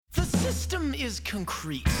system is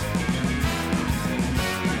concrete.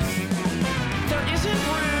 There isn't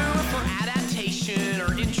room for adaptation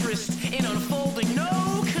or interest in unfolding.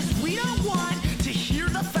 No, because we don't want to hear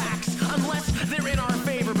the facts unless they're in our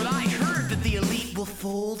favor. But I heard that the elite will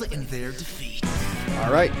fold in their defeat.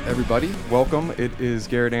 All right, everybody, welcome. It is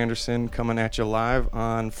Garrett Anderson coming at you live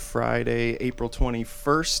on Friday, April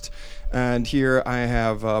 21st. And here I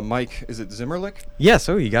have Mike, is it Zimmerlich? Yes,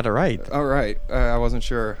 you got it right. All right, I wasn't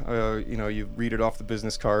sure. You read it off the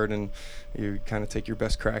business card and you kind of take your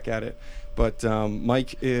best crack at it. But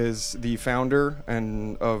Mike is the founder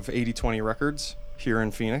of 80/20 Records here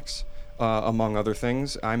in Phoenix, among other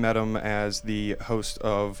things. I met him as the host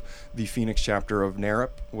of the Phoenix chapter of NAREP,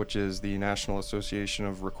 which is the National Association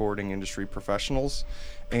of Recording Industry Professionals,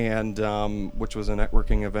 and which was a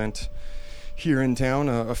networking event here in town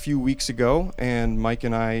a few weeks ago. And Mike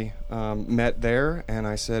and I met there, and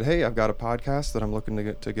I said, hey, I've got a podcast that I'm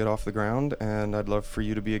looking to get off the ground, and I'd love for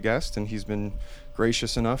you to be a guest. And he's been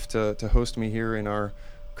gracious enough to host me here in our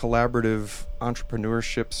collaborative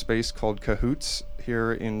entrepreneurship space called Cahoots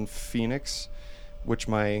here in Phoenix, which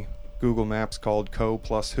my Google Maps called Co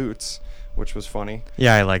plus Hoots, which was funny.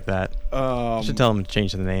 Yeah, I like that. Should tell them to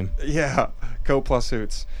change the name. Yeah, Co plus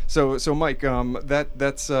Hoots. So Mike,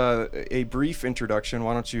 that's a brief introduction.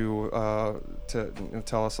 Why don't you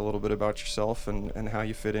tell us a little bit about yourself and how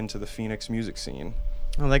you fit into the Phoenix music scene?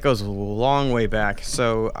 Well, that goes a long way back.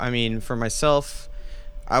 So, I mean, for myself,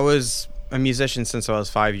 I was a musician since I was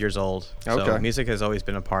 5 years old. Okay. So music has always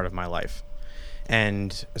been a part of my life.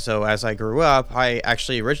 And so as I grew up, I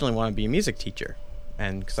actually originally wanted to be a music teacher.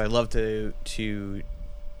 And because I love to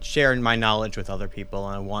share my knowledge with other people,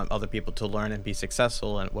 and I want other people to learn and be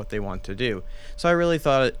successful in what they want to do. So I really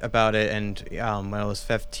thought about it, and when I was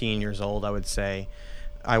 15 years old, I would say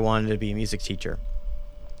I wanted to be a music teacher.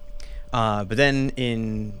 But then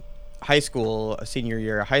in high school, senior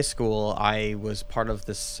year of high school, I was part of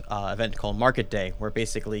this event called Market Day, where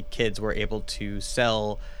basically kids were able to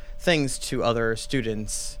sell things to other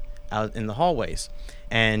students out in the hallways.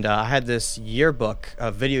 And I had this yearbook,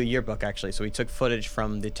 a video yearbook actually. So we took footage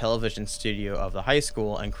from the television studio of the high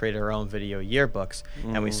school and created our own video yearbooks,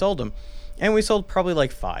 and we sold them. And we sold probably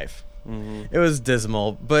like 5. Mm-hmm. It was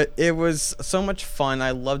dismal, but it was so much fun. I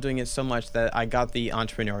loved doing it so much that I got the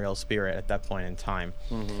entrepreneurial spirit at that point in time.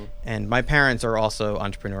 Mm-hmm. And my parents are also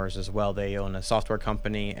entrepreneurs as well. They own a software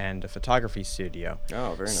company and a photography studio.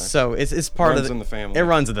 Oh, very nice. So it's part of in the family. It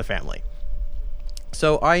runs in the family.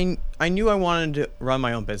 So I knew I wanted to run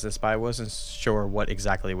my own business, but I wasn't sure what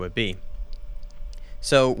exactly it would be.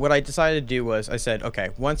 So what I decided to do was I said, okay,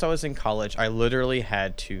 once I was in college, I literally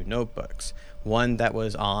had 2 notebooks. One that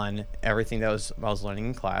was on everything that I was learning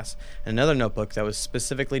in class, and another notebook that was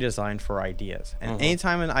specifically designed for ideas. And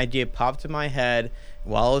anytime an idea popped in my head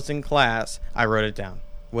while I was in class, I wrote it down.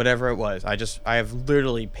 Whatever it was. I have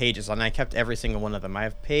literally pages, and I kept every single one of them. I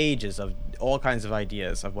have pages of all kinds of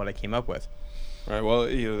ideas of what I came up with. Right. Well,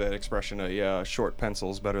 that expression, a short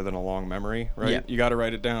pencil is better than a long memory, right? Yeah. You got to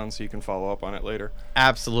write it down so you can follow up on it later.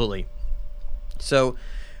 Absolutely. So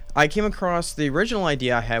I came across the original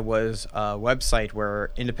idea I had was a website where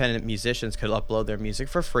independent musicians could upload their music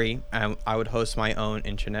for free, and I would host my own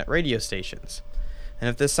internet radio stations. And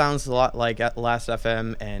if this sounds a lot like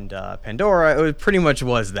Last.fm and Pandora, it pretty much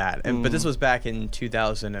was that. But this was back in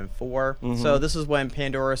 2004. So this is when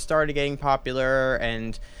Pandora started getting popular,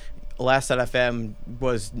 and Last.fm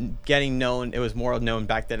was getting known. It was more known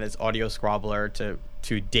back then as Audio Scrobbler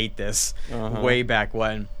to date this way back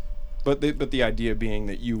when. But the idea being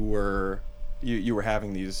that you were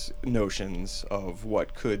having these notions of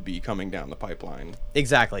what could be coming down the pipeline.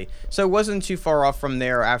 Exactly. So it wasn't too far off from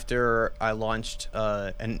there after I launched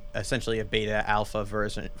essentially a beta alpha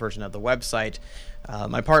version of the website.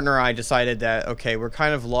 My partner and I decided that, okay, we're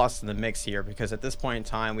kind of lost in the mix here, because at this point in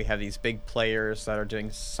time we have these big players that are doing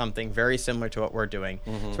something very similar to what we're doing.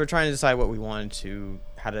 So we're trying to decide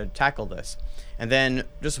how to tackle this. And then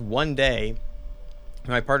just one day,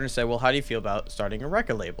 my partner said, well, how do you feel about starting a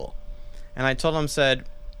record label? And I told him, said,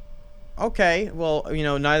 okay, well,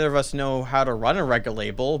 neither of us know how to run a record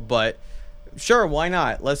label, but sure, why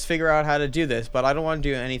not? Let's figure out how to do this. But I don't want to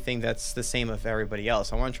do anything that's the same as everybody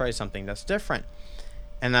else. I want to try something that's different.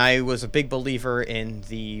 And I was a big believer in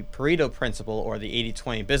the Pareto principle, or the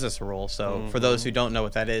 80/20 business rule. So for those who don't know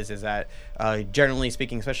what that is that generally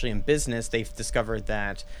speaking, especially in business, they've discovered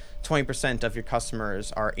that 20% of your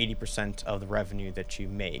customers are 80% of the revenue that you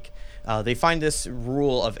make. They find this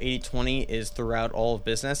rule of 80-20 is throughout all of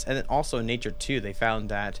business, and then also in nature too. They found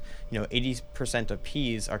that 80% of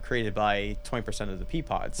peas are created by 20% of the pea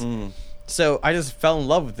pods. So I just fell in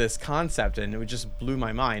love with this concept, and it just blew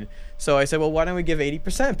my mind. So I said, well, why don't we give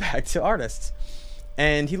 80% back to artists?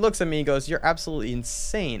 And he looks at me and goes, you're absolutely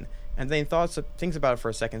insane. And then thinks about it for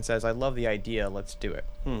a second, says, I love the idea, let's do it.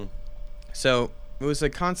 So it was a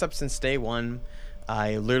concept since day one.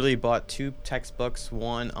 I literally bought 2 textbooks,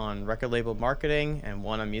 one on record label marketing and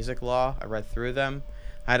one on music law. I read through them.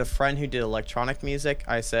 I had a friend who did electronic music.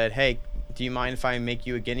 I said, hey, do you mind if I make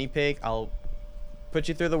you a guinea pig? I'll put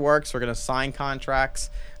you through the works. We're going to sign contracts.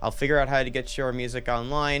 I'll figure out how to get your music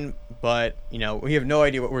online, but, we have no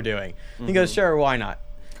idea what we're doing. He goes, sure, why not?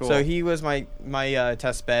 Cool. So he was my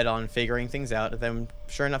test bed on figuring things out. And then,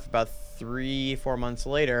 sure enough, about 3-4 months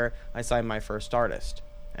later, I signed my first artist,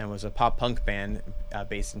 and it was a pop punk band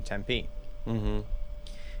based in Tempe.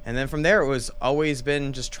 And then from there, it was always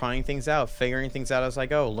been just trying things out, figuring things out as I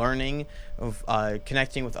go, learning,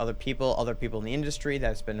 connecting with other people in the industry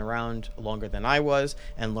that's been around longer than I was,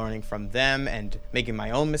 and learning from them and making my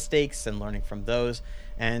own mistakes and learning from those.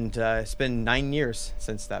 And it's been 9 years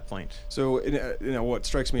since that point. So, what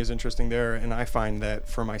strikes me as interesting there, and I find that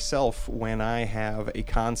for myself, when I have a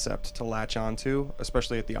concept to latch onto,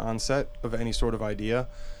 especially at the onset of any sort of idea,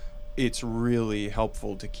 it's really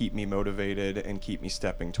helpful to keep me motivated and keep me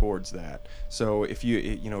stepping towards that. So if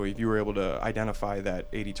you were able to identify that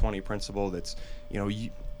 80-20 principle that's,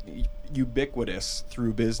 ubiquitous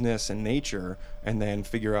through business and nature, and then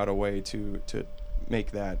figure out a way to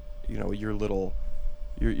make that,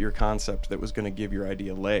 your concept that was going to give your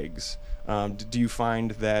idea legs. Do you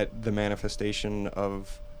find that the manifestation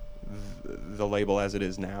of the label as it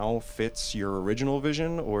is now fits your original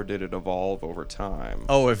vision, or did it evolve over time?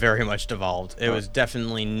 Oh, it very much evolved. It was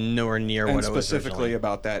definitely nowhere near what it was originally. And specifically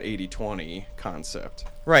about that 80-20 concept.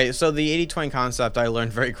 Right. So the 80-20 concept, I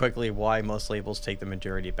learned very quickly why most labels take the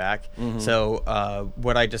majority back. So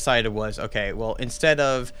what I decided was, okay, well, instead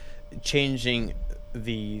of changing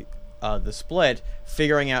the split,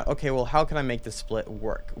 figuring out, okay, well, how can I make the split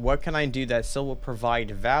work? What can I do that still will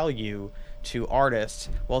provide value to artists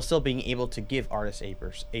while still being able to give artists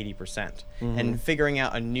 80%? And figuring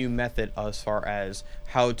out a new method as far as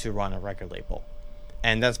how to run a record label.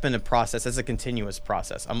 And that's been a process. It's a continuous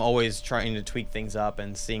process. I'm always trying to tweak things up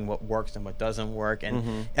and seeing what works and what doesn't work.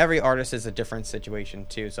 And every artist is a different situation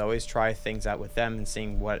too. So I always try things out with them and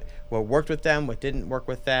seeing what worked with them, what didn't work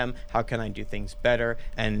with them, how can I do things better.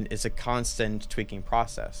 And it's a constant tweaking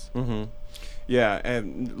process. Yeah,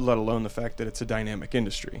 and let alone the fact that it's a dynamic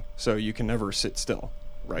industry. So you can never sit still.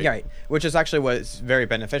 Right. Right, which is actually what's very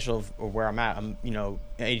beneficial of where I'm at.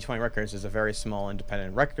 80-20 Records is a very small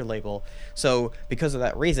independent record label. So because of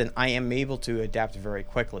that reason, I am able to adapt very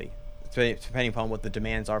quickly, depending upon what the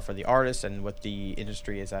demands are for the artist and what the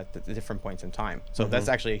industry is at the different points in time. So that's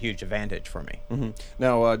actually a huge advantage for me.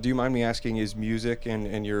 Now, do you mind me asking, is music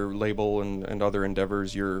and your label and other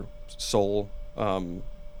endeavors your sole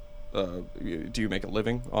do you make a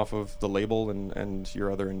living off of the label and your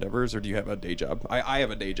other endeavors, or do you have a day job? I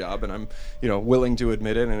have a day job, and I'm willing to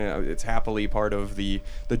admit it, and it's happily part of the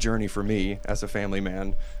journey for me as a family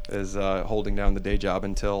man, is holding down the day job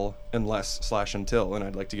until, and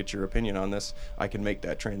I'd like to get your opinion on this, I can make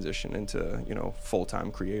that transition into full-time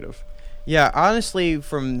creative. Yeah, honestly,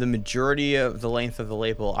 from the majority of the length of the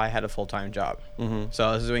label, I had a full-time job. So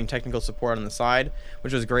I was doing technical support on the side,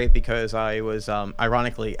 which was great because I was,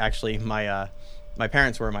 ironically, actually, my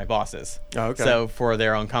parents were my bosses. Oh, okay. So for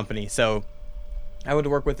their own company. So I would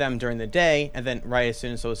work with them during the day, and then right as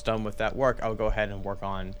soon as I was done with that work, I would go ahead and work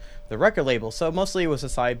on the record label. So mostly it was a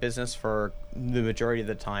side business for the majority of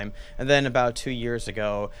the time. And then about 2 years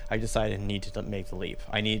ago, I decided I need to make the leap.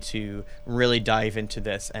 I need to really dive into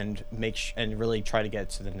this and and really try to get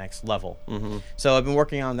to the next level. So I've been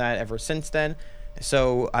working on that ever since then.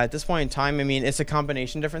 So at this point in time, it's a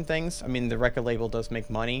combination of different things. The record label does make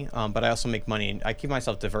money, but I also make money, and I keep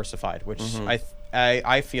myself diversified, which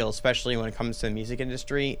I feel, especially when it comes to the music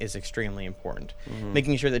industry, is extremely important.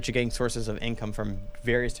 Making sure that you're getting sources of income from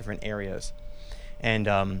various different areas.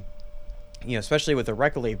 And, especially with the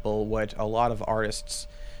record label, what a lot of artists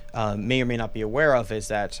may or may not be aware of is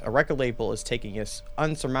that a record label is taking this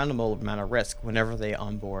unsurmountable amount of risk whenever they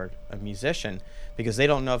onboard a musician, because they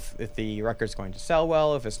don't know if the record's going to sell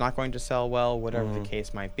well, if it's not going to sell well, whatever the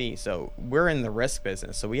case might be. So we're in the risk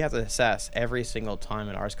business, so we have to assess every single time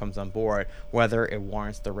an artist comes on board whether it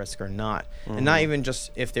warrants the risk or not, and not even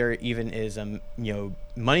just if there even is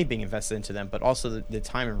money being invested into them, but also the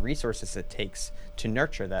time and resources it takes to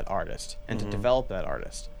nurture that artist and to develop that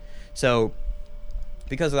artist. So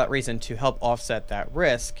because of that reason, to help offset that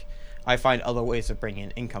risk, I find other ways of bringing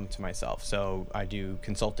in income to myself. So I do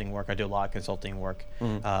consulting work. I do a lot of consulting work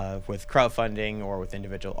with crowdfunding or with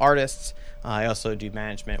individual artists. I also do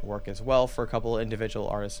management work as well for a couple of individual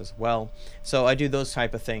artists as well. So I do those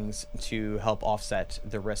type of things to help offset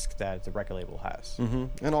the risk that the record label has.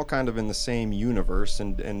 And all kind of in the same universe,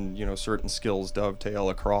 and certain skills dovetail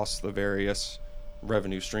across the various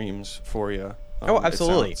revenue streams for you. Oh,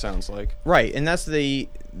 absolutely. It sounds like. Right, and that's the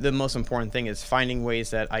most important thing, is finding ways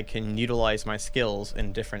that I can utilize my skills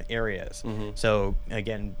in different areas. So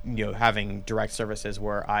again, having direct services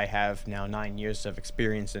where I have now 9 years of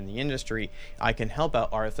experience in the industry, I can help out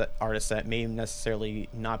artists that may necessarily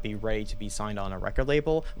not be ready to be signed on a record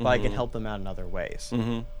label, but I can help them out in other ways.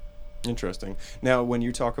 Interesting. Now, when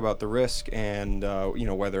you talk about the risk and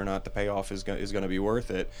whether or not the payoff is going to be worth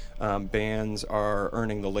it, bands are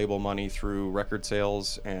earning the label money through record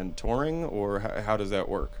sales and touring, or how does that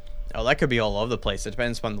work? Oh, that could be all over the place. It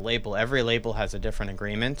depends upon the label. Every label has a different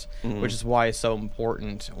agreement, which is why it's so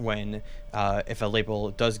important when if a label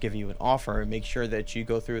does give you an offer, make sure that you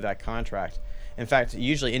go through that contract. In fact,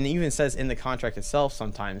 usually, and it even says in the contract itself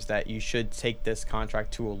sometimes that you should take this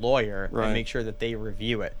contract to a lawyer and make sure that they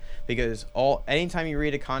review it. Because anytime you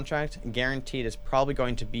read a contract, guaranteed is probably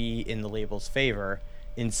going to be in the label's favor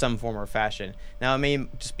in some form or fashion. Now, it may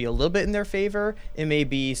just be a little bit in their favor. It may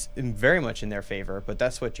be very much in their favor, but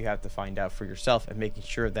that's what you have to find out for yourself and making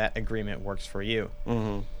sure that agreement works for you.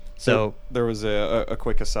 So there was a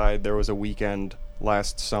quick aside. There was a weekend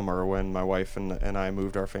last summer when my wife and I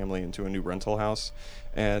moved our family into a new rental house,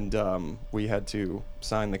 and we had to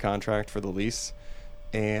sign the contract for the lease.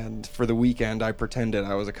 And for the weekend, I pretended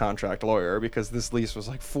I was a contract lawyer because this lease was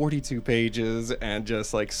like 42 pages and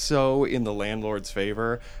just like so in the landlord's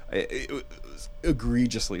favor. It was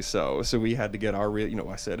egregiously so. So we had to get our,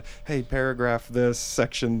 I said, hey, paragraph this,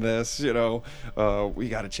 section this, we got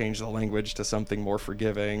to change the language to something more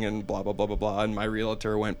forgiving and blah, blah, blah, blah, blah. And my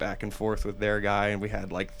realtor went back and forth with their guy, and we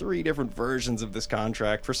had like 3 different versions of this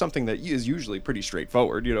contract for something that is usually pretty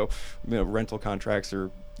straightforward. Rental contracts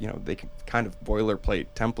are, they can kind of boilerplate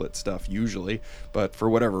template stuff usually, but for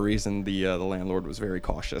whatever reason, the landlord was very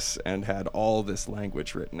cautious and had all this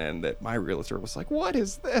language written in that my realtor was like, what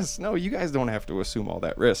is this? No, you guys don't have to assume all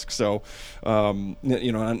that risk. So,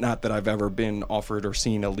 not that I've ever been offered or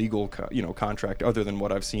seen a legal, contract other than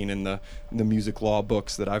what I've seen in the music law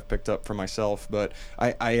books that I've picked up for myself. But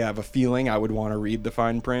I have a feeling I would want to read the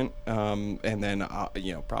fine print, and then,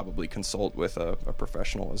 probably consult with a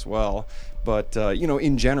professional as well. But,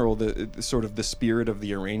 in general, the sort of the spirit of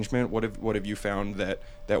the arrangement, what have you found that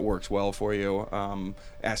works well for you?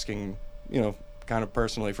 Asking, kind of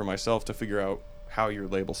personally for myself to figure out how your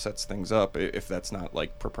label sets things up, if that's not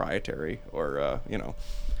like proprietary or,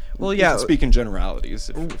 Well, yeah. Speak in generalities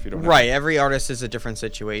if you don't. Right. Every artist is a different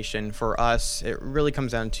situation. For us, it really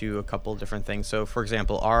comes down to a couple of different things. So, for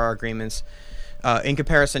example, our agreements, in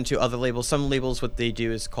comparison to other labels, some labels, what they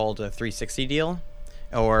do is called a 360 deal.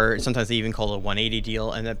 Or sometimes they even call it a 180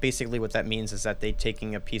 deal, and that basically what that means is that they're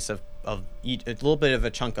taking a piece of each, a little bit of a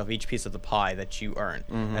chunk of each piece of the pie that you earn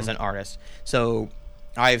as an artist. So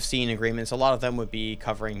I've seen agreements. A lot of them would be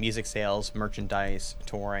covering music sales, merchandise,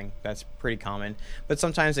 touring. That's pretty common. But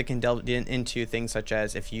sometimes it can delve into things such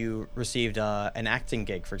as if you received an acting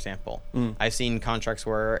gig, for example. I've seen contracts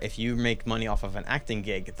where if you make money off of an acting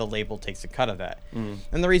gig, the label takes a cut of that.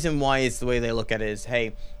 And the reason why is the way they look at it is,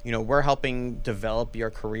 hey, we're helping develop your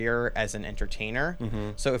career as an entertainer.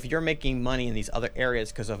 So if you're making money in these other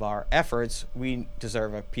areas because of our efforts, we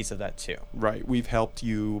deserve a piece of that too. Right. We've helped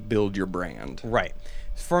you build your brand. Right.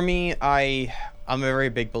 For me, I'm a very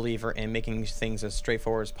big believer in making things as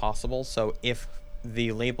straightforward as possible. So if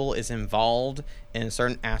the label is involved in a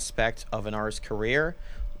certain aspect of an artist's career,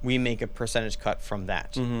 we make a percentage cut from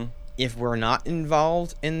that. If we're not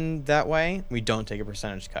involved in that way, we don't take a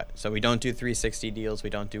percentage cut. So we don't do 360 deals, we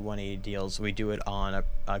don't do 180 deals. We do it on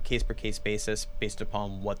a case-per-case basis based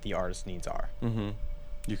upon what the artist's needs are.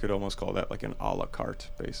 You could almost call that like an a la carte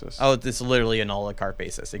basis. Oh, it's literally an a la carte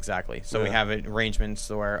basis, exactly. So we Yeah. have arrangements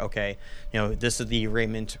where, okay, this is the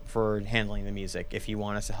agreement for handling the music. If you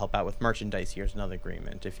want us to help out with merchandise, here's another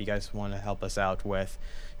agreement. If you guys want to help us out with,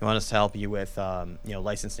 you want us to help you with,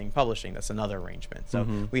 licensing, publishing, that's another arrangement.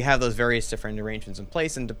 So we have those various different arrangements in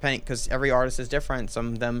place, and because every artist is different.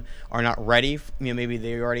 Some of them are not ready. Maybe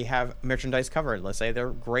they already have merchandise covered. Let's say they're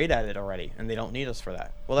great at it already, and they don't need us for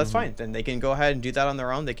that. Well, that's fine. Then they can go ahead and do that on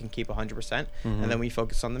their own. They can keep 100%, and then we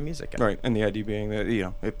focus on the music. Right, and the idea being that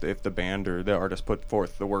if the band or the artist put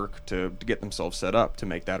forth the work to get themselves set up to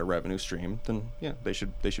make that a revenue stream, then they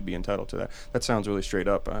should be entitled to that. That sounds really straight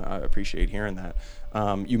up. I appreciate hearing that.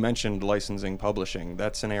 You mentioned licensing, publishing.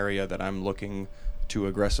 That's an area that I'm looking to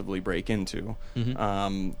aggressively break into.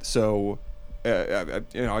 So,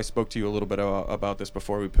 I spoke to you a little bit about this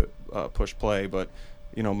before we push play, but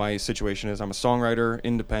my situation is I'm a songwriter,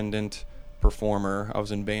 independent performer. I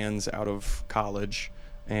was in bands out of college,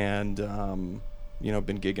 and been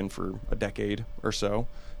gigging for a decade or so.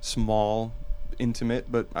 Small, intimate,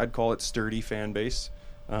 but I'd call it sturdy fan base.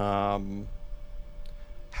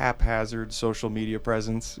 Haphazard social media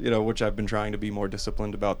presence, which I've been trying to be more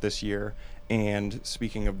disciplined about this year. And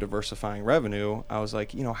speaking of diversifying revenue, I was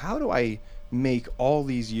like, how do I make all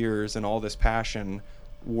these years and all this passion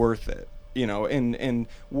worth it? And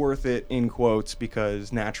worth it in quotes,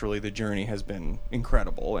 because naturally the journey has been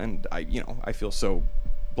incredible, and I feel so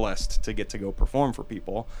blessed to get to go perform for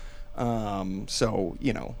people. So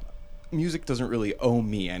music doesn't really owe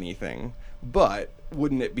me anything, but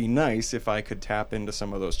wouldn't it be nice if I could tap into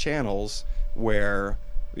some of those channels where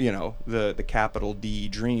the capital D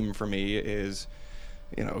dream for me is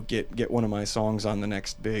get one of my songs on the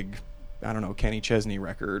next big, I don't know, Kenny Chesney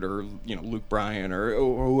record, or Luke Bryan or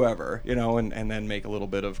whoever, and then make a little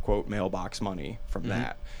bit of quote mailbox money from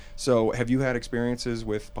that. So have you had experiences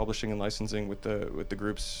with publishing and licensing with the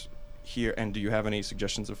groups here, and do you have any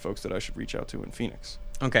suggestions of folks that I should reach out to in Phoenix?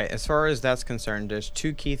 Okay, as far as that's concerned, there's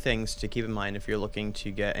two key things to keep in mind if you're looking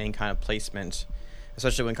to get any kind of placement,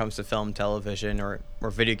 especially when it comes to film, television, or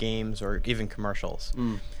video games, or even commercials.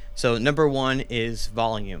 So number one is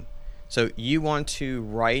volume. So you want to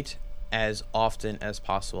write as often as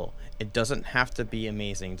possible. It doesn't have to be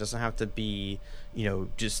amazing. It doesn't have to be,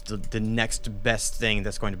 just the next best thing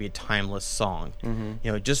that's going to be a timeless song.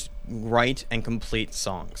 Just write and complete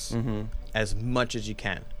songs as much as you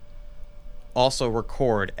can. Also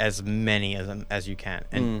record as many of them as you can.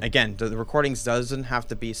 And again, the recordings doesn't have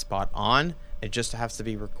to be spot on. It just has to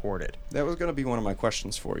be recorded. That was going to be one of my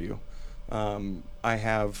questions for you. I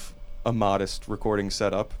have a modest recording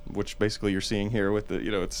setup, which basically you're seeing here with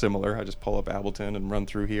the, it's similar. I just pull up Ableton and run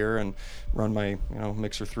through here and run my,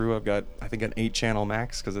 mixer through. I've got, I think, an 8-channel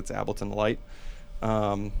max because it's Ableton Lite,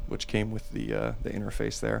 which came with the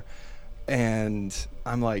interface there. And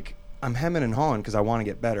I'm hemming and hawing because I want to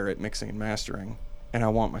get better at mixing and mastering, and I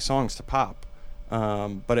want my songs to pop.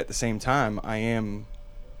 But at the same time,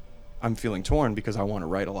 I'm feeling torn because I want to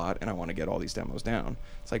write a lot and I want to get all these demos down.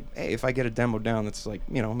 It's like, hey, if I get a demo down that's like,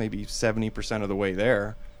 maybe 70% of the way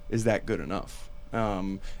there, is that good enough?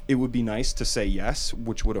 It would be nice to say yes,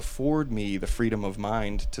 which would afford me the freedom of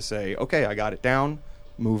mind to say, okay, I got it down,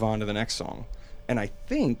 move on to the next song. And I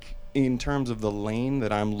think in terms of the lane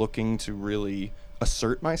that I'm looking to really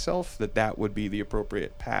assert myself, that would be the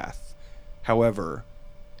appropriate path. However,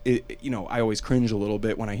 I always cringe a little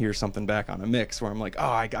bit when I hear something back on a mix where I'm like,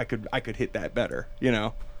 oh, I could hit that better,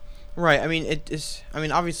 Right. I mean,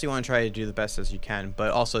 obviously you want to try to do the best as you can,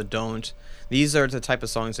 but also these are the type of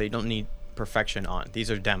songs that you don't need perfection on. These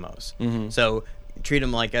are demos. So treat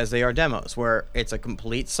them like as they are demos, where it's a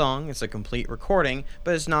complete song, it's a complete recording,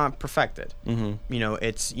 but it's not perfected.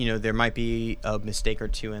 It's, there might be a mistake or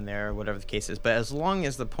two in there, whatever the case is, but as long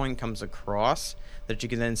as the point comes across that you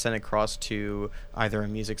can then send across to either a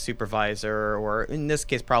music supervisor, or in this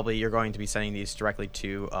case probably you're going to be sending these directly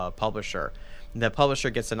to a publisher. The publisher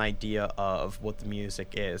gets an idea of what the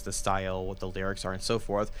music is, the style, what the lyrics are, and so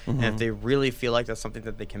forth. And if they really feel like that's something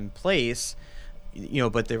that they can place,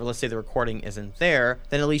 but let's say the recording isn't there,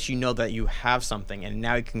 then at least you know that you have something, and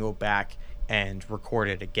now you can go back and record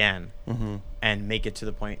it again and make it to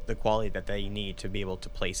the quality that they need to be able to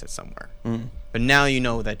place it somewhere. But now you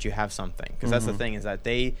know that you have something, because that's the thing, is that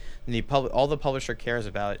all the publisher cares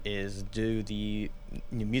about is, do the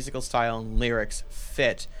musical style and lyrics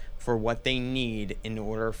fit for what they need in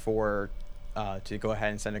order for to go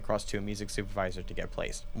ahead and send across to a music supervisor to get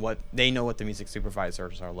placed. They know what the music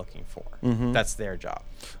supervisors are looking for. That's their job.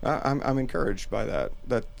 I'm encouraged by that.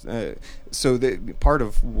 So part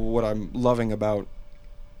of what I'm loving about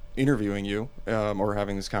interviewing you or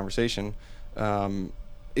having this conversation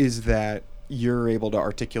is that you're able to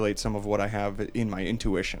articulate some of what I have in my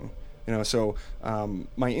intuition. So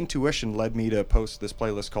my intuition led me to post this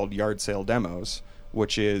playlist called Yard Sale Demos,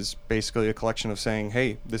 which is basically a collection of saying,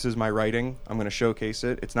 hey, this is my writing. I'm going to showcase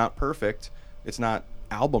it. It's not perfect. It's not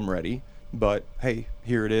album ready, but hey,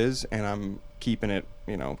 here it is, and I'm keeping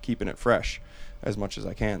it fresh as much as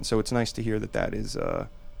I can. So it's nice to hear that is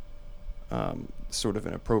sort of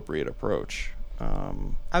an appropriate approach.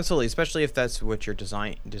 Absolutely, especially if that's what you're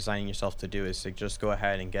designing yourself to do, is to just go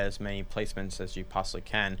ahead and get as many placements as you possibly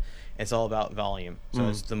can. It's all about volume. So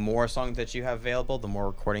it's the more songs that you have available, the more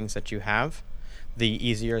recordings that you have, the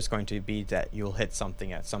easier it's going to be that you'll hit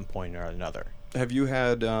something at some point or another. Have you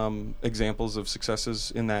had examples of successes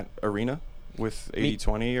in that arena with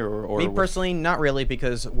 80/20 or me personally, not really,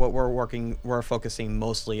 because what we're focusing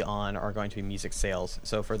mostly on are going to be music sales.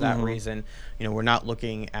 So for that reason, we're not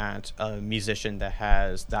looking at a musician that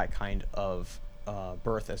has that kind of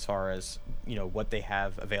birth as far as what they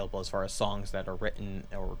have available as far as songs that are written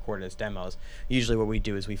or recorded as demos. Usually what we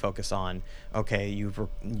do is we focus on, okay, you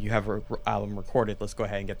have an album recorded, let's go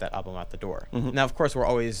ahead and get that album out the door. Now of course we're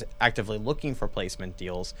always actively looking for placement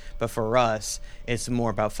deals, but for us it's more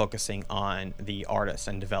about focusing on the artist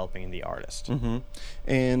and developing the artist.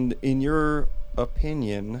 And in your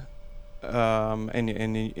opinion, and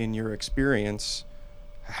in your experience,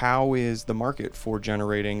 how is the market for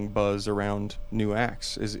generating buzz around new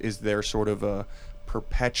acts? Is there sort of a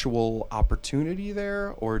perpetual opportunity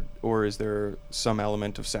there, or is there some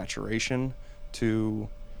element of saturation to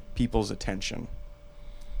people's attention?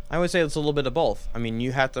 I would say it's a little bit of both. I mean,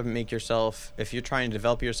 you have to make yourself, if you're trying to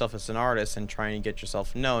develop yourself as an artist and trying to get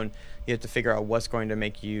yourself known, you have to figure out what's going to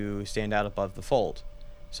make you stand out above the fold.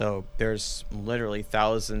 So there's literally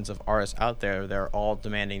thousands of artists out there that are all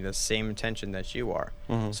demanding the same attention that you are.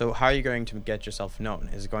 So how are you going to get yourself known?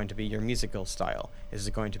 Is it going to be your musical style? Is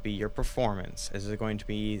it going to be your performance? Is it going to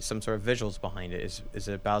be some sort of visuals behind it? Is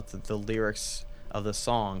it about the lyrics of the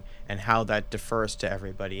song and how that differs to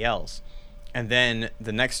everybody else? And then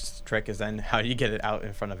the next trick is then how do you get it out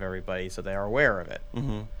in front of everybody so they are aware of it?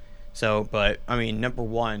 So, but I mean, number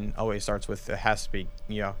one always starts with it has to be,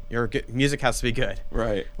 music has to be good.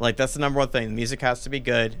 Right. Like that's the number one thing. The music has to be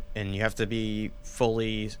good, and you have to be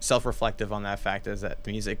fully self-reflective on that fact. Is that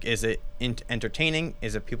the music, is it entertaining?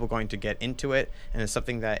 Is it people going to get into it? And it's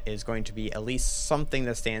something that is going to be at least something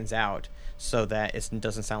that stands out, so that it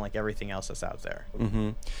doesn't sound like everything else that's out there.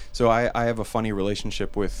 So I have a funny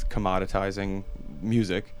relationship with commoditizing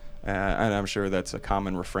music, and I'm sure that's a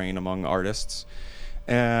common refrain among artists.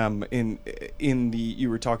 You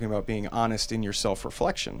were talking about being honest in your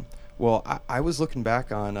self-reflection. Well, I was looking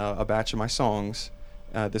back on a batch of my songs.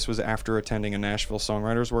 This was after attending a Nashville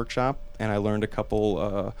songwriters workshop, and I learned a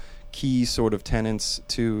couple key sort of tenets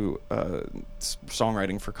to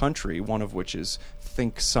songwriting for country, one of which is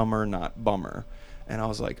think summer, not bummer. And I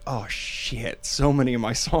was like, oh shit, so many of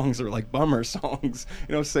my songs are like bummer songs,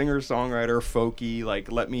 singer, songwriter, folky, like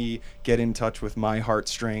let me get in touch with my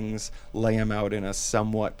heartstrings, lay them out in a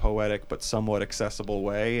somewhat poetic but somewhat accessible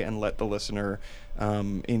way, and let the listener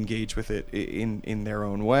engage with it in their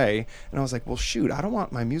own way. And I was like, well shoot, I don't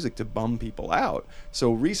want my music to bum people out.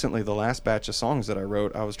 So recently, the last batch of songs that I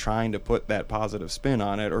wrote, I was trying to put that positive spin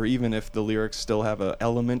on it, or even if the lyrics still have an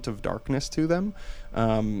element of darkness to them,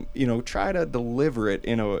 try to deliver it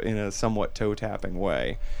in a somewhat toe-tapping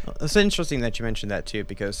way. It's interesting that you mentioned that too,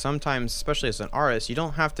 because sometimes, especially as an artist, you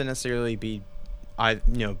don't have to necessarily be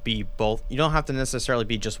both. You don't have to necessarily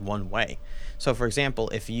be just one way. So for example,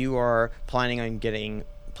 if you are planning on getting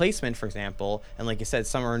placement, for example, and like you said,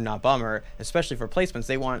 summer not bummer, especially for placements,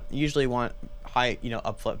 they usually want high,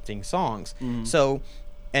 uplifting songs. So,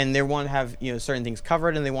 and they want to have certain things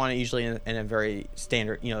covered, and they want it usually in a very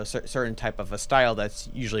standard, certain type of a style that's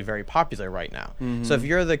usually very popular right now. So if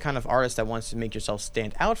you're the kind of artist that wants to make yourself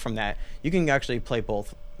stand out from that, you can actually play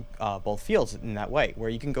both fields in that way, where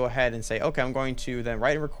you can go ahead and say, okay, I'm going to then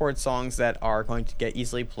write and record songs that are going to get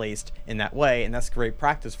easily placed in that way, and that's great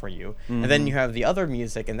practice for you. And then you have the other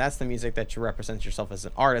music, and that's the music that you represent yourself as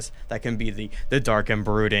an artist. That can be the dark and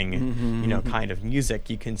brooding, kind of music.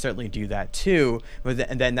 You can certainly do that too,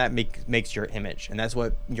 and then that makes your image, and that's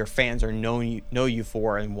what your fans are know you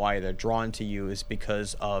for, and why they're drawn to you is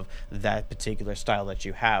because of that particular style that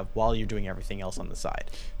you have while you're doing everything else on the side.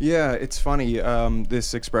 Yeah, it's funny,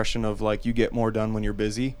 this expression of like you get more done when you're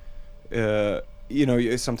busy.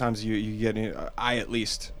 Sometimes you get I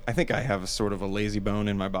think I have a sort of a lazy bone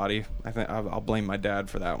in my body. I think I'll blame my dad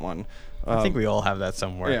for that one. I think we all have that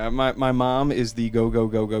somewhere. Yeah, my mom is the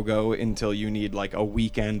go until you need like a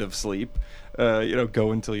weekend of sleep.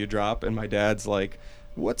 Go until you drop. And my dad's like,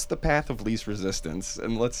 what's the path of least resistance,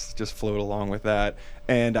 and let's just float along with that.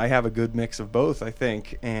 And I have a good mix of both, I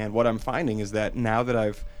think. And what I'm finding is that now that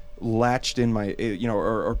I've latched in my,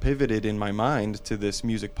 or pivoted in my mind to this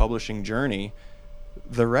music publishing journey,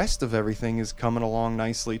 the rest of everything is coming along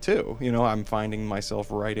nicely too. I'm finding myself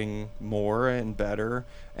writing more and better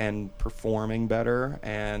and performing better,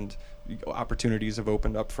 and opportunities have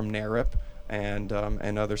opened up from NARIP and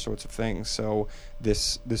other sorts of things. So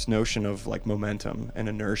this notion of like momentum and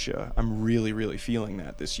inertia, I'm really, really feeling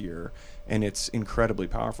that this year, and it's incredibly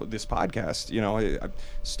powerful. This podcast, I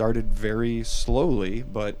started very slowly,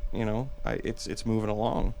 but it's moving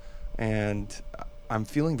along, and I'm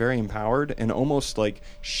feeling very empowered, and almost like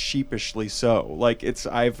sheepishly so. Like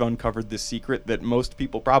I've uncovered this secret that most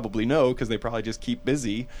people probably know, because they probably just keep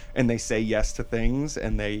busy and they say yes to things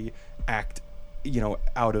and they act,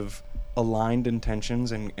 out of aligned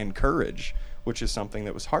intentions and courage, which is something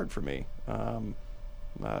that was hard for me.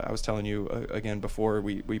 I was telling you again before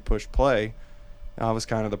we pushed play, I was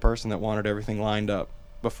kind of the person that wanted everything lined up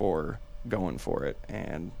before going for it.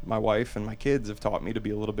 And my wife and my kids have taught me to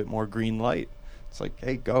be a little bit more green light. It's like,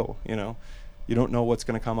 hey, go, you don't know what's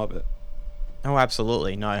going to come of it. Oh,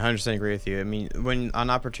 absolutely. No, I 100% agree with you. I mean, when an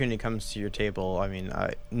opportunity comes to your table,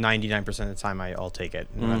 99% of the time I'll take it,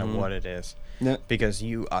 no matter what it is. Yeah. Because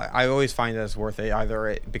I always find that it's worth it. Either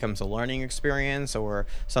it becomes a learning experience or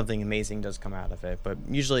something amazing does come out of it. But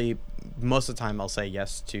usually, most of the time, I'll say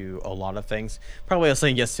yes to a lot of things. Probably I'll say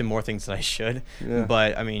yes to more things than I should. Yeah.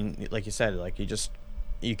 But, like you said,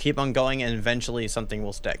 you keep on going and eventually something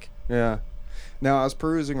will stick. Yeah. Now, I was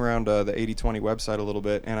perusing around the 80/20 website a little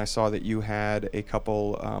bit, and I saw that you had a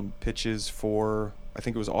couple pitches for, I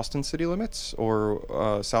think it was Austin City Limits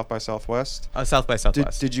or South by Southwest. South by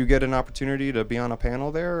Southwest. Did you get an opportunity to be on a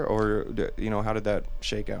panel there, or how did that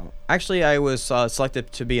shake out? Actually, I was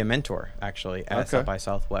selected to be a mentor, at Okay. South by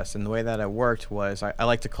Southwest. And the way that it worked was, I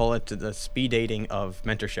like to call it the speed dating of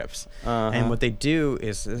mentorships. Uh-huh. And what they do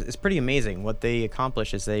is pretty amazing. What they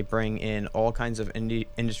accomplish is they bring in all kinds of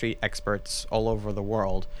industry experts all over the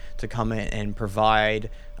world to come in and provide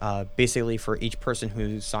basically for each person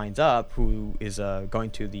who signs up, who is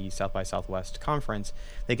going to the South by Southwest conference,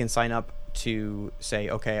 they can sign up to say,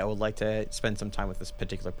 okay, I would like to spend some time with this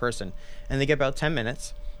particular person. And they get about 10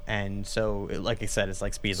 minutes. And so, like I said, it's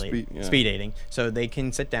like speed dating. So they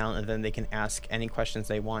can sit down and then they can ask any questions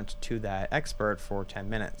they want to that expert for 10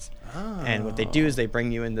 minutes. Oh. And what they do is they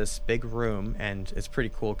bring you in this big room, and it's pretty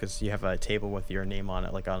cool because you have a table with your name on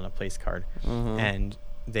it, like on a place card. Mm-hmm. And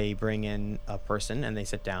they bring in a person and they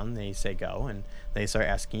sit down, they say go, and they start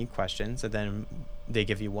asking you questions, and then they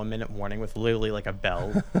give you 1 minute warning with literally like a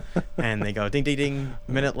bell and they go ding ding ding,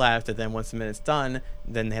 minute left, and then once the minute's done,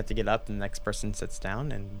 then they have to get up, the next person sits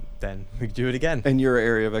down, and then we do it again. And your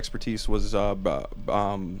area of expertise was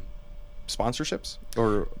sponsorships,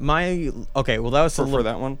 or okay, well that was for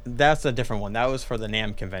that one? That's a different one. That was for the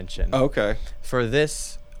NAMM convention. Oh, okay. For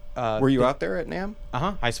this were you out there at NAMM?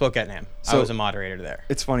 I spoke at NAMM. I was a moderator there.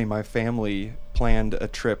 It's funny, my family planned a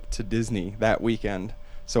trip to Disney that weekend.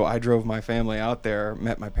 So I drove my family out there,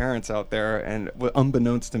 met my parents out there, and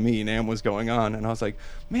unbeknownst to me, NAMM was going on. And I was like,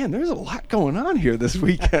 man, there's a lot going on here this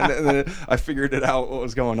weekend. And then I figured it out what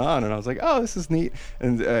was going on, and I was like, oh, this is neat.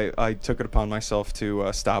 And I took it upon myself to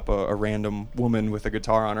stop a random woman with a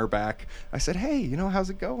guitar on her back. I said, hey, how's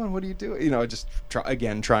it going? What are you doing? Just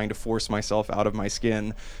trying to force myself out of my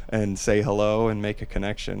skin and say hello and make a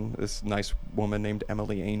connection. This nice woman named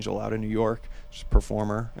Emily Angel out of New York. She's a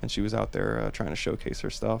performer, and she was out there trying to showcase her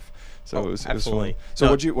stuff. So it was absolutely. It was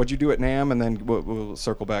fun. So what'd you do at NAMM, and then we'll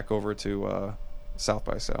circle back over to South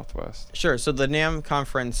by Southwest. Sure. So the NAMM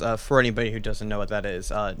conference, for anybody who doesn't know what that is,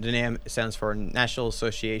 the NAMM stands for National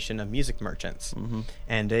Association of Music Merchants,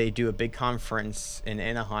 and they do a big conference in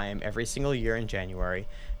Anaheim every single year in January.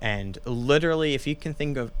 And literally, if you can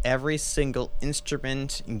think of every single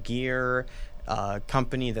instrument, gear,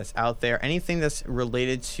 company that's out there, anything that's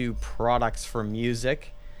related to products for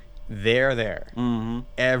music, they're there.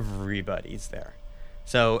 Everybody's there.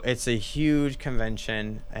 So it's a huge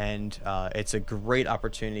convention, and it's a great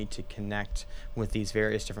opportunity to connect with these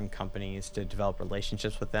various different companies, to develop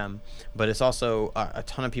relationships with them. But it's also a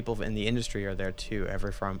ton of people in the industry are there too,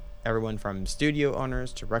 everyone from studio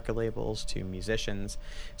owners to record labels to musicians.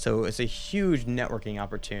 So it's a huge networking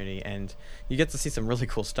opportunity, and you get to see some really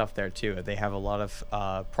cool stuff there too. They have a lot of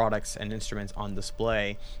products and instruments on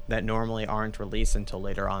display that normally aren't released until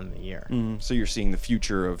later on in the year. So you're seeing the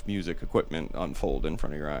future of music equipment unfold in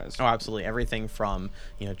front of your eyes. Oh, absolutely. Everything from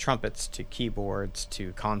trumpets to keyboards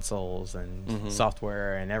to consoles and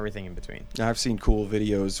software and everything in between. I've seen cool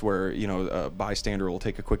videos where a bystander will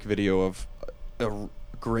take a quick video of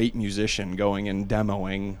great musician going and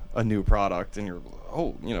demoing a new product, and you're,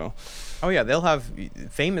 oh, you know. Oh yeah, they'll have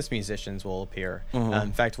famous musicians will appear. Mhm.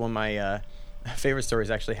 In fact, one of my favorite stories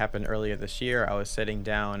actually happened earlier this year. I was sitting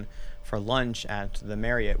down for lunch at the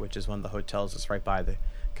Marriott, which is one of the hotels that's right by the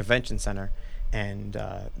convention center, and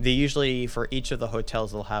they usually, for each of the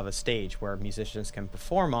hotels, they'll have a stage where musicians can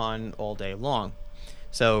perform on all day long.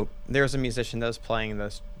 So there's a musician that was playing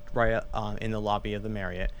this right in the lobby of the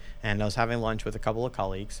Marriott, and I was having lunch with a couple of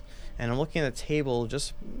colleagues, and I'm looking at the table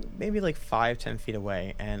just maybe like 5-10 feet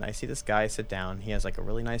away, and I see this guy sit down. He has like a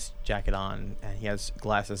really nice jacket on, and he has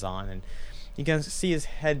glasses on, and you can see his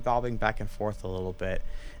head bobbing back and forth a little bit,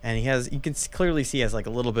 and you can clearly see he has like a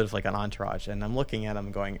little bit of like an entourage, and I'm looking at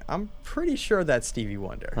him going, I'm pretty sure that's Stevie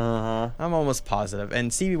Wonder. I'm almost positive,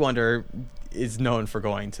 and Stevie Wonder is known for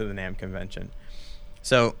going to the NAMM convention.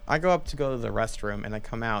 So I go up to go to the restroom, and I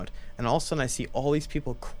come out, and all of a sudden I see all these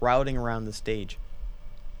people crowding around the stage.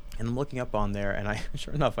 And I'm looking up on there, and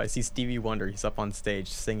sure enough, I see Stevie Wonder. He's up on stage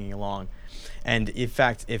singing along. And in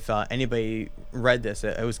fact, if anybody read this,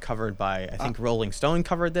 it was covered by, I think Rolling Stone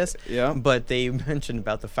covered this. Yeah. But they mentioned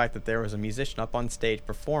about the fact that there was a musician up on stage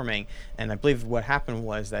performing, and I believe what happened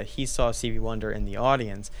was that he saw Stevie Wonder in the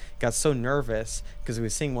audience, got so nervous because he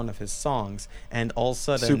was singing one of his songs, and all of a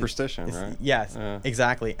sudden... Superstition, right? Yes, Yeah.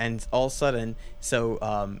 exactly. And all of a sudden,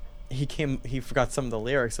 so... he forgot some of the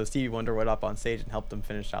lyrics, so Stevie Wonder went up on stage and helped him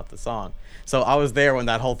finish out the song. So I was there when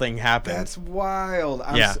that whole thing happened. That's wild.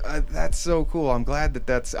 Yeah. That's so cool. I'm glad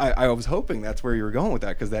that's... I was hoping that's where you were going with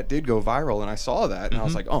that, because that did go viral, and I saw that, and I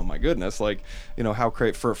was like, oh my goodness, like, you know, how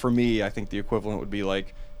great. For me, I think the equivalent would be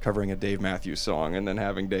like covering a Dave Matthews song, and then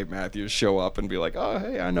having Dave Matthews show up and be like, oh,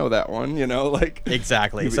 hey, I know that one, you know, like...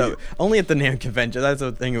 Exactly. So only at the NAMM convention. That's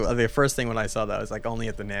the thing. The first thing when I saw that was like, only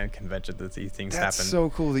at the NAMM convention that these things happen. That's so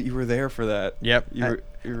cool that you were there for that. Yep. You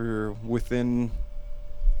were within,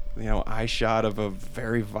 you know, eye shot of a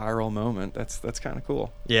very viral moment. That's kind of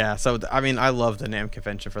cool. Yeah. So I mean, I love the NAMM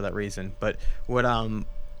convention for that reason. But what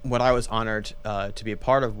I was honored to be a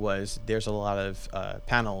part of was there's a lot of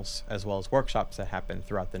panels as well as workshops that happen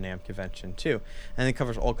throughout the NAMM convention too, and it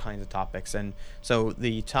covers all kinds of topics. And so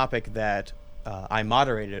the topic that I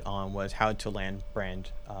moderated on was how to land brand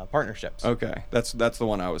partnerships. Okay, that's the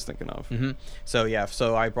one I was thinking of. Mm-hmm. So yeah,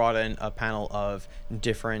 so I brought in a panel of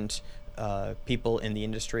different people in the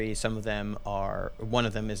industry. One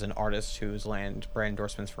of them is an artist who's land brand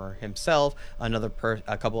endorsements for himself.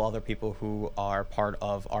 A couple other people who are part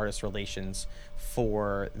of artist relations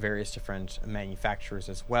for various different manufacturers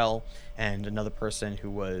as well, and another person who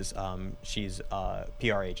was she's a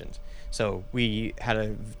PR agent. So we had a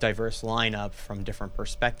diverse lineup from different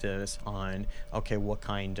perspectives on, okay, what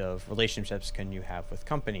kind of relationships can you have with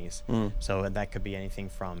companies? So that could be anything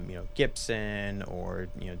from, you know, Gibson, or,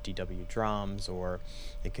 you know, DW Drums, or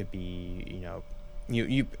it could be, you know,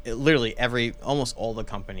 you literally almost all the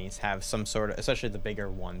companies have some sort of, especially the bigger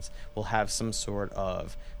ones, will have some sort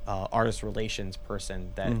of artist relations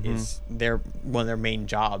person that is one of their main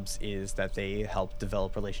jobs is that they help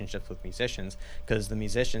develop relationships with musicians, because the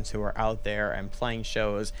musicians who are out there and playing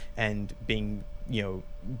shows and being, you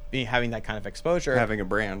know, having that kind of exposure, having a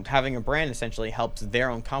brand essentially helps their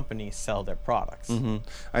own company sell their products.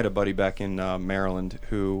 I had a buddy back in Maryland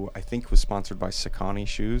who I think was sponsored by Saucony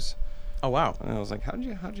shoes. Oh wow! And I was like,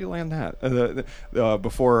 how'd you land that?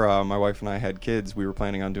 Before my wife and I had kids, we were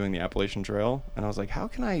planning on doing the Appalachian Trail, and I was like, how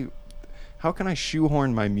can I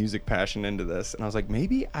shoehorn my music passion into this? And I was like,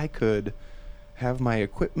 maybe I could have my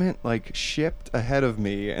equipment like shipped ahead of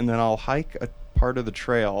me, and then I'll hike a part of the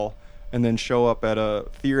trail, and then show up at a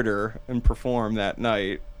theater and perform that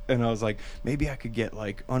night. And I was like, maybe I could get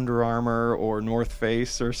like Under Armour or North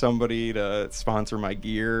Face or somebody to sponsor my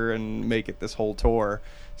gear and make it this whole tour.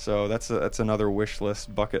 So that's another wish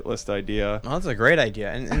list, bucket list idea. Oh, that's a great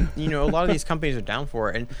idea. And you know, a lot of these companies are down for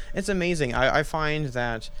it. And it's amazing. I find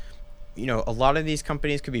that, you know, a lot of these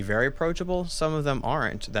companies could be very approachable. Some of them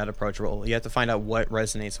aren't that approachable. You have to find out what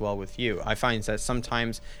resonates well with you. I find that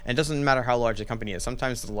sometimes, and it doesn't matter how large a company is,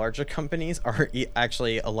 sometimes the larger companies are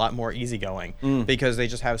actually a lot more easygoing because they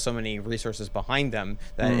just have so many resources behind them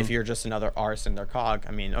that if you're just another arse in their cog,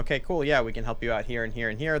 I mean, okay, cool, yeah, we can help you out here and here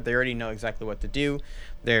and here. They already know exactly what to do.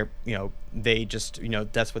 They're, you know, they just, you know,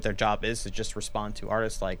 that's what their job is, to just respond to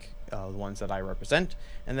artists like the ones that I represent,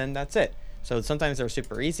 and then that's it. So sometimes they're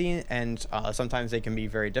super easy, and sometimes they can be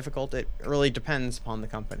very difficult. It really depends upon the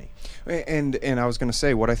company. And I was going to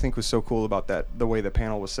say, what I think was so cool about that, the way the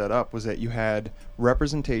panel was set up, was that you had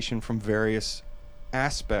representation from various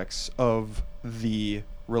aspects of the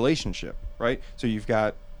relationship, right? So you've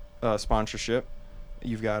got sponsorship,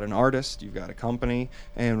 you've got an artist, you've got a company,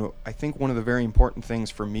 and I think one of the very important things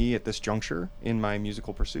for me at this juncture in my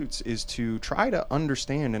musical pursuits is to try to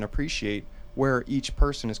understand and appreciate where each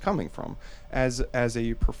person is coming from. As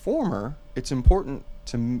a performer, it's important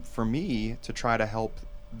for me to try to help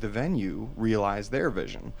the venue realize their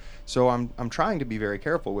vision. So I'm trying to be very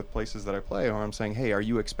careful with places that I play where I'm saying, hey, are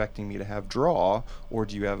you expecting me to have draw, or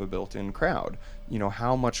do you have a built-in crowd? You know,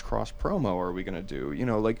 how much cross promo are we going to do? You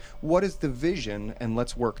know, like, what is the vision, and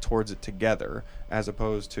let's work towards it together, as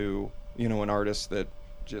opposed to, you know, an artist that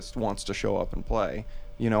just wants to show up and play.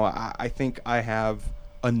 You know, I think I have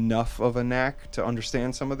enough of a knack to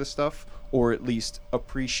understand some of this stuff, or at least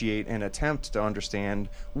appreciate and attempt to understand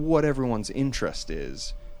what everyone's interest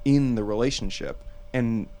is in the relationship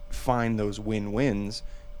and find those win-wins,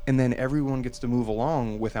 and then everyone gets to move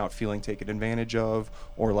along without feeling taken advantage of,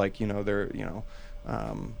 or like, you know, they're, you know,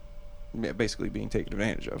 basically being taken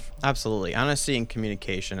advantage of. Absolutely. Honesty and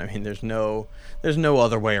communication. I mean, there's no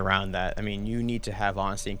other way around that. I mean, you need to have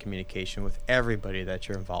honesty and communication with everybody that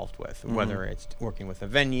you're involved with, whether it's working with a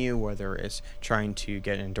venue, whether it's trying to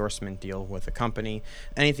get an endorsement deal with a company,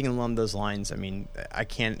 anything along those lines. I mean, I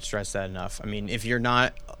can't stress that enough. I mean, if you're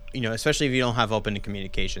not, you know, especially if you don't have open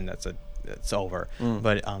communication, that's over.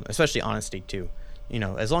 But especially honesty too. You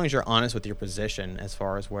know, as long as you're honest with your position as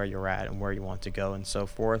far as where you're at and where you want to go and so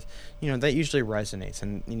forth, you know, that usually resonates.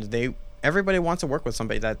 And, you know, everybody wants to work with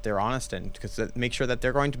somebody that they're honest in, because that make sure that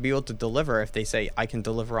they're going to be able to deliver. If they say, I can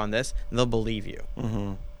deliver on this, they'll believe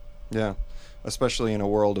you. Yeah. Especially in a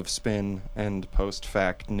world of spin and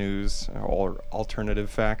post-fact news or alternative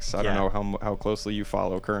facts. I don't know how closely you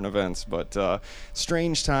follow current events, but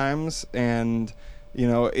strange times. And, you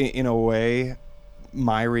know, in a way,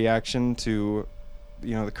 my reaction to,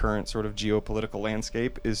 you know, the current sort of geopolitical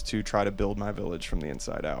landscape is to try to build my village from the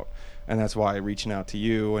inside out. And that's why reaching out to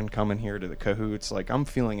you and coming here to the Cahoots, like, I'm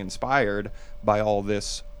feeling inspired by all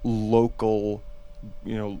this local,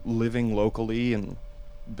 you know, living locally and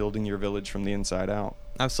building your village from the inside out.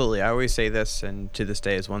 Absolutely. I always say this, and to this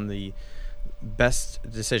day is one of the best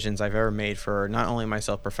decisions I've ever made for not only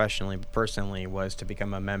myself professionally but personally, was to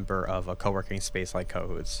become a member of a co-working space like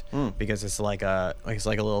Cahoots, because it's like a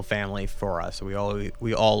little family for us. We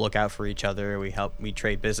all look out for each other. We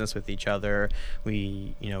trade business with each other.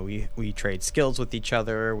 We trade skills with each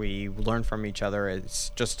other. We learn from each other.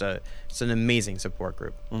 It's an amazing support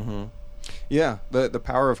group. Yeah, the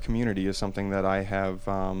power of community is something that I have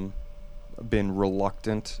been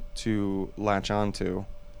reluctant to latch onto.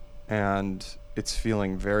 And it's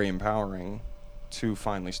feeling very empowering to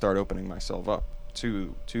finally start opening myself up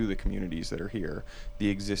to the communities that are here, the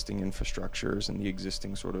existing infrastructures and the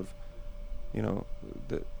existing sort of, you know,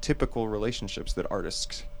 the typical relationships that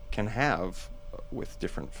artists can have with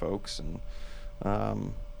different folks, and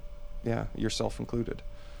yourself included.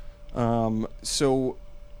 So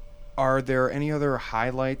are there any other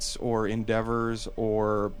highlights or endeavors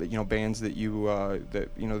or, you know, bands that you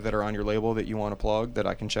that are on your label that you want to plug that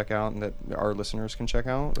I can check out and that our listeners can check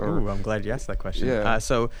out? Or? Ooh, I'm glad you asked that question. Yeah.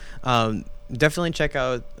 So definitely check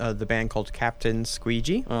out the band called Captain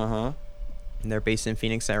Squeegee. They're based in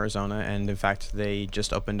Phoenix, Arizona, and in fact, they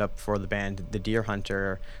just opened up for the band The Deer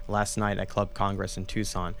Hunter last night at Club Congress in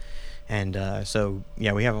Tucson. And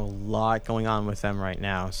we have a lot going on with them right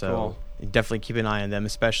now. So cool. Definitely keep an eye on them,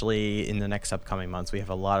 especially in the next upcoming months. We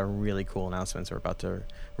have a lot of really cool announcements we're about to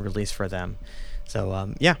release for them.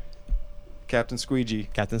 So, Captain Squeegee.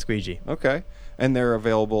 Captain Squeegee. Okay. And they're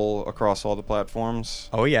available across all the platforms?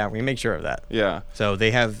 Oh, yeah. We make sure of that. Yeah. So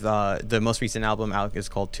they have the most recent album out is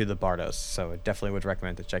called To the Bardos. So I definitely would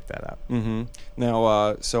recommend to check that out.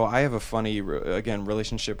 Now, so I have a funny,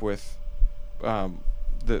 relationship with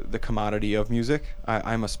the commodity of music.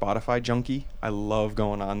 I'm a Spotify junkie. I love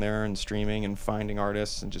going on there and streaming and finding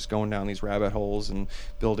artists and just going down these rabbit holes and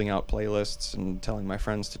building out playlists and telling my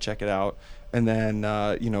friends to check it out. And then,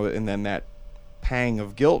 and then that pang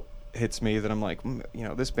of guilt hits me that I'm like,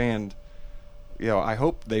 this band, I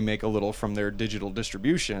hope they make a little from their digital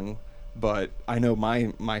distribution, but I know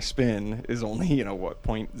my spin is only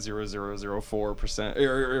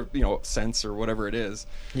 0.0004% or cents or whatever it is.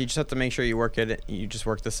 You just have to make sure you work it. You just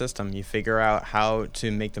work the system. You figure out how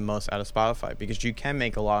to make the most out of Spotify, because you can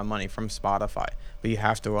make a lot of money from Spotify, but you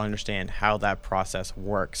have to understand how that process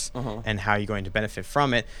works and how you're going to benefit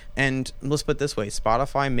from it. And let's put it this way: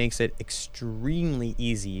 Spotify makes it extremely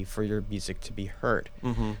easy for your music to be heard.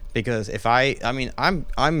 Because if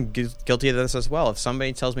I'm guilty of this as well. If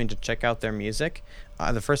somebody tells me to check check out their music,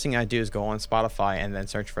 the first thing I do is go on Spotify and then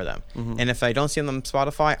search for them. Mm-hmm. And if I don't see them on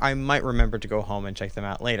Spotify, I might remember to go home and check them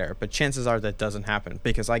out later. But chances are that doesn't happen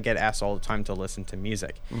because I get asked all the time to listen to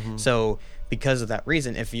music. Mm-hmm. So because of that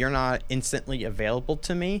reason, if you're not instantly available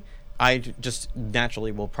to me, I just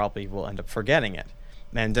naturally will end up forgetting it.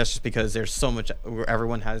 And that's just because there's so much,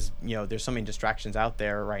 everyone has, there's so many distractions out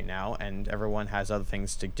there right now, and everyone has other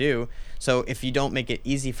things to do. So if you don't make it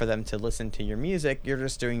easy for them to listen to your music, you're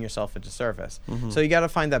just doing yourself a disservice. Mm-hmm. So you got to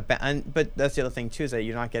find that, but that's the other thing too, is that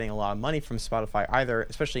you're not getting a lot of money from Spotify either,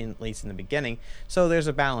 especially at least in the beginning. So there's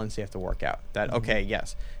a balance you have to work out. That, Mm-hmm. okay,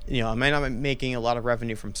 yes, I might not be making a lot of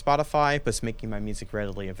revenue from Spotify, but it's making my music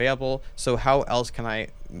readily available. So how else can I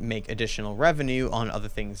make additional revenue on other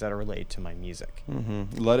things that are related to my music?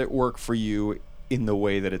 Mm-hmm. Let it work for you in the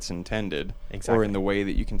way that it's intended, Exactly. or in the way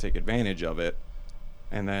that you can take advantage of it,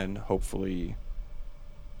 and then hopefully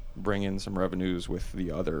bring in some revenues with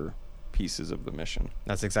the other pieces of the mission.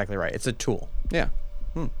 That's exactly right. It's a tool. Yeah.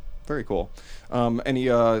 Very cool.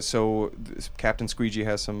 So Captain Squeegee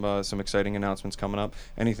has some exciting announcements coming up.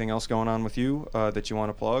 Anything else going on with you that you want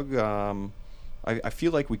to plug? I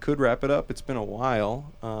feel like we could wrap it up. It's been a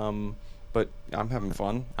while, but I'm having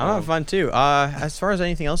fun. I'm having fun too. As far as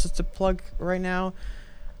anything else to plug right now,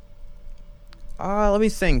 let me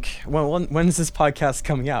think. When is this podcast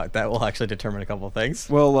coming out? That will actually determine a couple of things.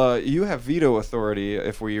 Well, you have veto authority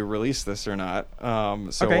if we release this or not.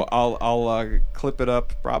 So Okay. I'll clip it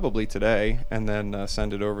up probably today and then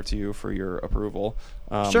send it over to you for your approval.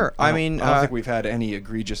 Sure. I don't don't think we've had any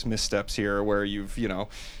egregious missteps here where you've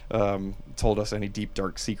told us any deep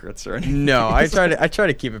dark secrets or anything. No, I try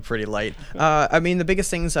to keep it pretty light. The biggest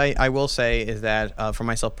things I will say is that for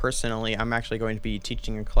myself personally, I'm actually going to be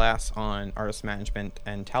teaching a class on artist management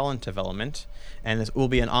and talent development, and this will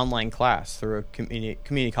be an online class through a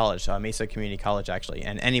community college, Mesa Community College actually,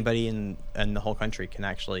 and anybody in the whole country can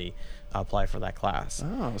actually apply for that class.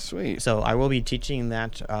 Oh, sweet. So I will be teaching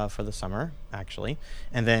that for the summer, actually.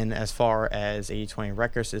 And then as far as 80/20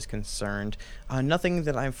 Records is concerned, nothing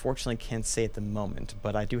that I unfortunately can't say at the moment,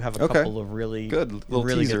 but I do have a couple of really good little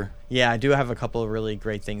teaser. Yeah, I do have a couple of really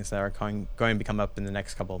great things that are going to become up in the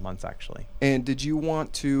next couple of months, actually. And did you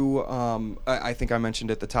want to? I think I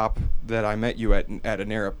mentioned at the top that I met you at a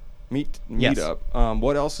NARUP meetup.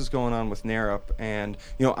 What else is going on with NARUP? And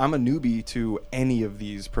I'm a newbie to any of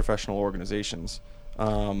these professional organizations.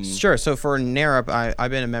 Sure. So for NARUP,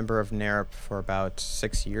 I've been a member of NARUP for about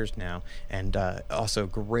 6 years now, and also a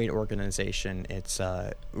great organization. It's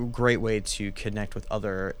a great way to connect with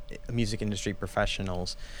other music industry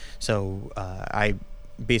professionals. So I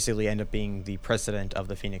basically end up being the president of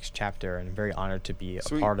the Phoenix chapter, and I'm very honored to be a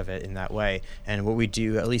part of it in that way. And what we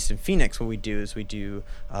do, at least in Phoenix, we do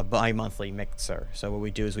a bi-monthly mixer. So what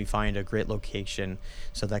we do is we find a great location.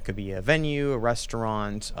 So that could be a venue, a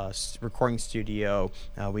restaurant, a recording studio.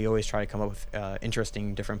 We always try to come up with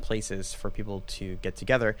interesting different places for people to get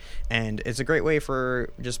together. And it's a great way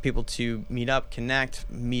for just people to meet up, connect,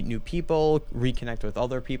 meet new people, reconnect with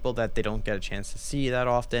other people that they don't get a chance to see that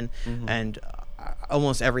often. Mm-hmm. And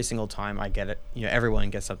almost every single time I get it, everyone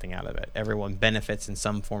gets something out of it. Everyone benefits in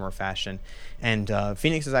some form or fashion. And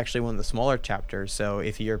Phoenix is actually one of the smaller chapters. So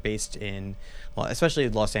if you're based in, especially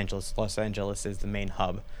Los Angeles is the main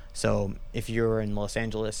hub. So if you're in Los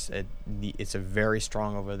Angeles, it's a very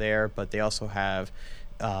strong over there. But they also have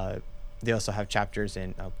chapters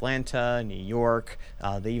in Atlanta, New York.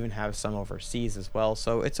 They even have some overseas as well.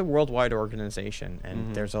 So it's a worldwide organization,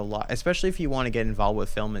 and there's a lot, especially if you want to get involved with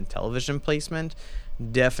film and television placement,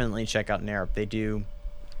 definitely check out NARUP. They do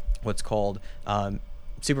what's called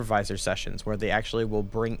supervisor sessions, where they actually will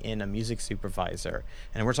bring in a music supervisor.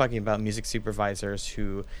 And we're talking about music supervisors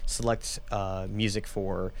who select music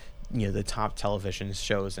for the top television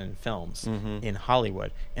shows and films in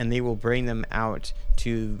Hollywood, and they will bring them out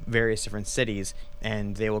to various different cities,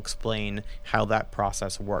 and they will explain how that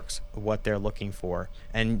process works, what they're looking for,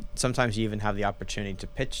 and sometimes you even have the opportunity to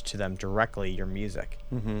pitch to them directly your music.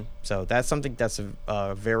 So that's something that's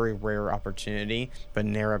a very rare opportunity, but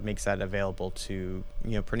NARUP makes that available to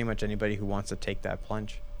pretty much anybody who wants to take that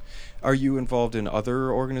plunge. Are you involved in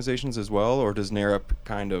other organizations as well, or does NARUP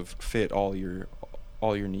kind of fit all your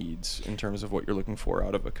needs in terms of what you're looking for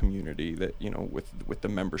out of a community that with the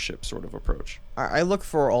membership sort of approach? I look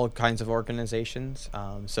for all kinds of organizations.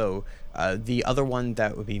 So the other one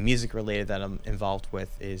that would be music related that I'm involved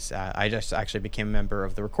with is I just actually became a member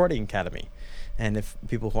of the Recording Academy. And if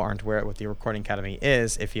people who aren't aware of what the Recording Academy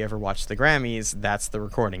is, if you ever watch the Grammys, that's the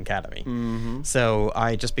Recording Academy. Mm-hmm. So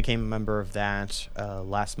I just became a member of that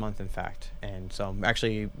last month, in fact. And so I'm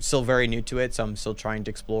actually still very new to it, so I'm still trying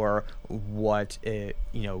to explore what it,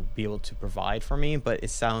 be able to provide for me. But it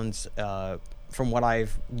sounds, from what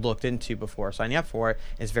I've looked into before signing up for it,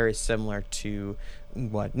 is very similar to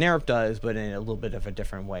what NARP does, but in a little bit of a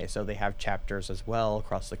different way. So they have chapters as well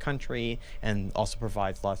across the country, and also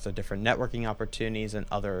provides lots of different networking opportunities and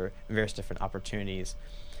other various different opportunities.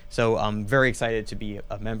 So I'm very excited to be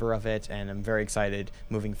a member of it, and I'm very excited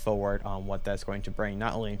moving forward on what that's going to bring,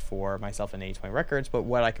 not only for myself and 8020 Records, but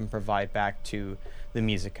what I can provide back to the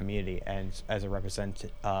music community and as a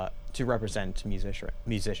to represent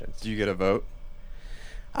musicians. Do you get a vote?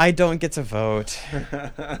 I don't get to vote.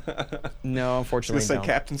 No, unfortunately, It's like don't.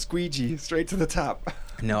 Captain Squeegee, straight to the top.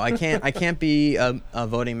 No, I can't. I can't be a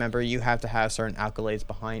voting member. You have to have certain accolades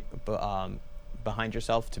behind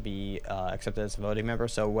yourself to be accepted as a voting member.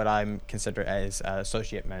 So what I'm considered as an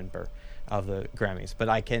associate member of the Grammys, but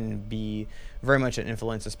I can be very much an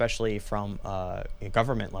influence, especially from a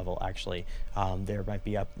government level. Actually, there might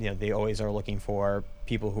be they always are looking for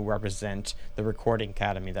people who represent the Recording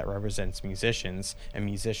Academy, that represents musicians and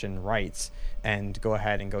musician rights, and go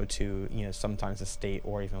ahead and go to sometimes the state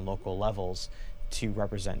or even local levels to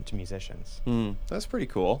represent musicians. That's pretty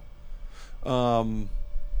cool.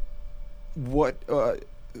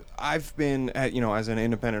 I've been as an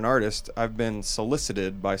independent artist, I've been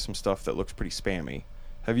solicited by some stuff that looks pretty spammy.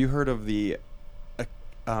 Have you heard of the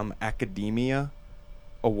Academia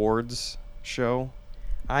Awards show?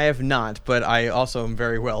 I have not, but I also am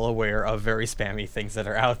very well aware of very spammy things that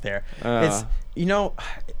are out there. It's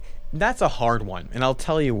that's a hard one, and I'll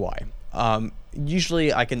tell you why.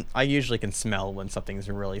 Usually I usually can smell when something's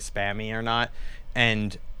really spammy or not,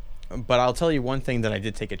 but I'll tell you one thing that I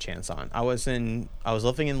did take a chance on. I was living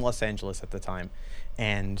in Los Angeles at the time,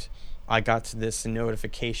 and I got this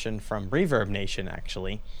notification from Reverb Nation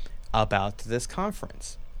actually about this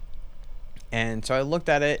conference. And so I looked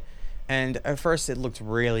at it, and at first it looked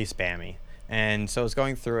really spammy. And so I was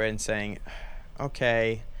going through it and saying,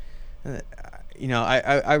 okay,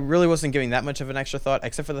 I really wasn't giving that much of an extra thought,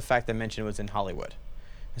 except for the fact that I mentioned it was in Hollywood.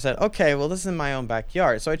 I said, okay, well, this is in my own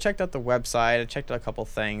backyard. So I checked out the website. I checked out a couple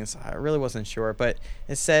things. I really wasn't sure, but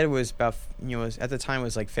it said it was about, at the time it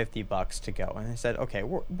was like $50 to go. And I said, okay,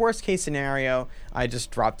 worst case scenario, I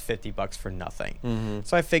just dropped $50 for nothing. Mm-hmm.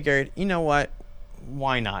 So I figured, you know what?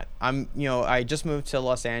 Why not? I just moved to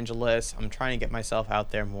Los Angeles. I'm trying to get myself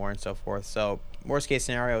out there more and so forth. So worst case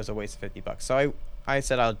scenario is a waste of $50. So I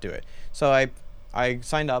said I'll do it. So I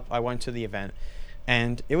signed up. I went to the event.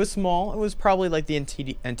 And it was small. It was probably like the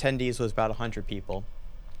attendees was about 100 people.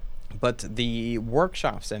 But the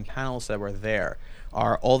workshops and panels that were there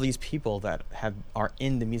are all these people that are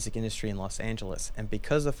in the music industry in Los Angeles. And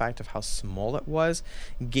because of the fact of how small it was,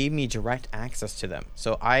 gave me direct access to them.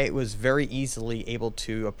 So I was very easily able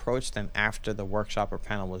to approach them after the workshop or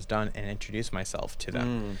panel was done and introduce myself to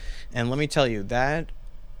them. And let me tell you, that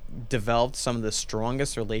developed some of the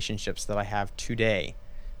strongest relationships that I have today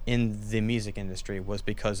in the music industry was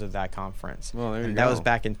because of that conference. Well, there you go. That was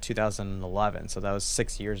back in 2011, so that was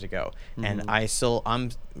 6 years ago. Mm-hmm.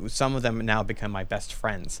 And some of them now become my best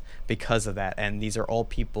friends because of that. And these are all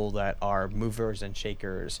people that are movers and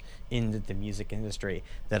shakers in the music industry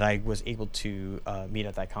that I was able to meet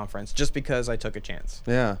at that conference just because I took a chance.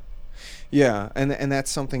 Yeah, and that's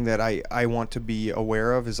something that I want to be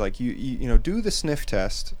aware of, is like you do the sniff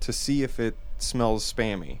test to see if it smells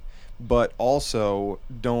spammy. But also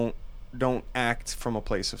don't act from a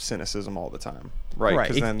place of cynicism all the time, right?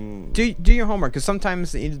 Because then do your homework, because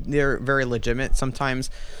sometimes they're very legitimate. Sometimes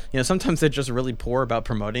they're just really poor about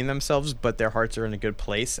promoting themselves, but their hearts are in a good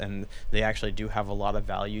place and they actually do have a lot of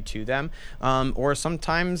value to them. Or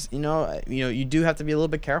sometimes you do have to be a little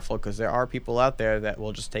bit careful, because there are people out there that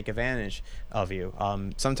will just take advantage of you.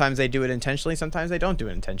 Sometimes they do it intentionally. Sometimes they don't do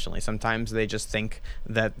it intentionally. Sometimes they just think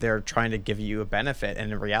that they're trying to give you a benefit,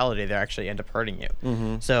 and in reality, they actually end up hurting you.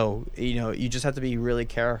 Mm-hmm. So you just have to be really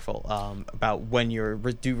careful about when you're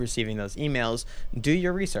receiving those emails. Do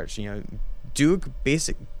your research. Do a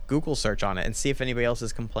basic Google search on it and see if anybody else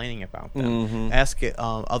is complaining about them. Mm-hmm. Ask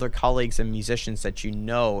other colleagues and musicians that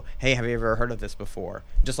hey, have you ever heard of this before?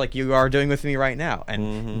 Just like you are doing with me right now.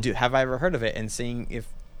 And have I ever heard of it? And seeing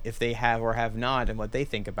if they have or have not, and what they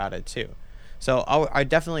think about it too. So I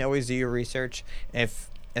definitely always do your research.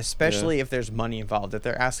 Especially if there's money involved. If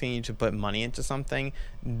they're asking you to put money into something,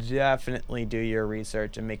 definitely do your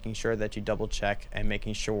research and making sure that you double check and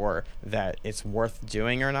making sure that it's worth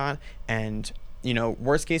doing or not. And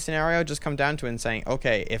worst case scenario, just come down to it and saying,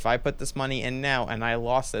 okay, if I put this money in now and I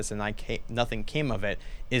lost this and nothing came of it,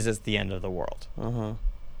 is this the end of the world?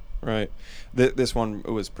 Right. This one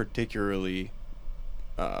was particularly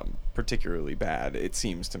bad, it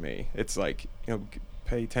seems to me. It's like,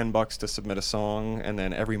 pay $10 to submit a song, and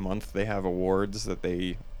then every month they have awards that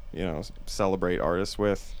they celebrate artists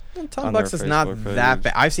with. Well, $10 is not that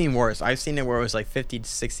bad. I've seen worse. I've seen it where it was like $50 to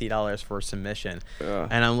 $60 for a submission,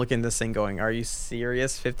 and I'm looking at this thing going, "Are you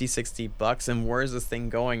serious? $50-$60, and where is this thing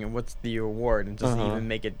going? And what's the award? And does it even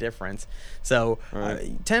make a difference?" So,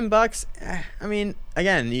 $10. I mean,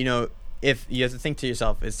 again, if you have to think to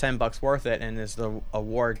yourself, is $10 worth it, and is the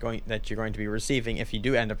award that you're going to be receiving, if you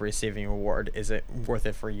do end up receiving an award, is it worth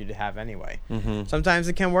it for you to have anyway? Sometimes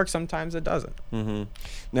it can work, sometimes it doesn't.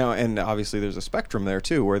 Now, and obviously there's a spectrum there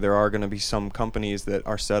too, where there are going to be some companies that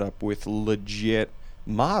are set up with legit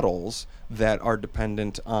models that are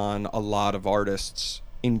dependent on a lot of artists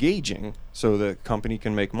engaging, so the company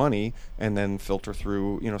can make money and then filter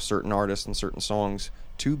through certain artists and certain songs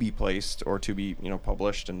to be placed or to be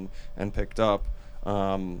published and picked up.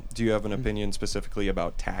 Do you have an opinion specifically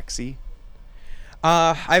about Taxi?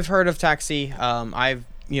 I've heard of Taxi.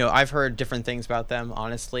 I've heard different things about them,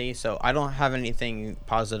 honestly, so I don't have anything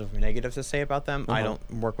positive or negative to say about them. I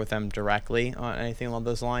don't work with them directly on anything along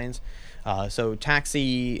those lines. So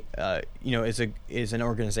Taxi, is an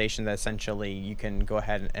organization that essentially you can go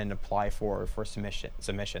ahead and apply for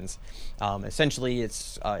submissions. Essentially,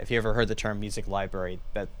 it's if you ever heard the term music library,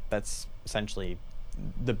 that's essentially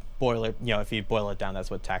the boiler. If you boil it down,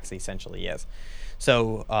 that's what Taxi essentially is.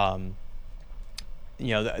 So.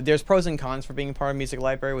 There's pros and cons for being part of Music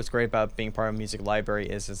Library. What's great about being part of Music Library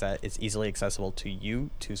is that it's easily accessible to you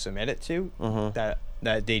to submit it to.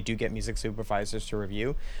 That they do get music supervisors to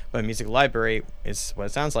review. But Music Library is what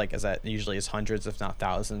it sounds like, is that it usually is hundreds, if not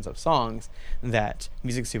thousands, of songs that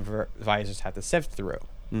music supervisors have to sift through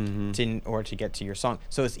in order to get to your song.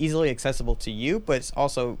 So it's easily accessible to you, but it's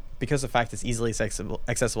also, because of the fact it's easily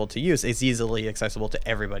accessible to you, it's easily accessible to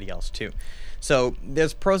everybody else too. So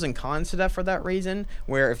there's pros and cons to that for that reason,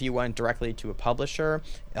 where if you went directly to a publisher,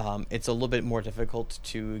 it's a little bit more difficult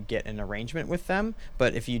to get an arrangement with them.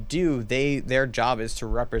 But if you do, their job is to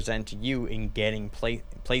represent you in getting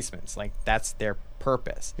placements. Like, that's their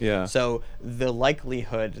purpose. Yeah. So the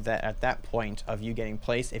likelihood that at that point of you getting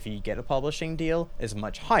placed, if you get a publishing deal, is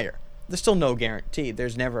much higher. There's still no guarantee.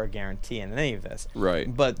 There's never a guarantee in any of this.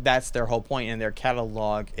 Right. But that's their whole point, and their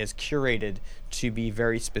catalog is curated to be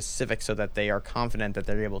very specific so that they are confident that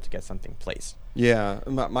they're able to get something placed. Yeah.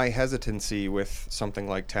 My hesitancy with something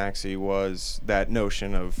like Taxi was that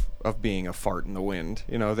notion of being a fart in the wind.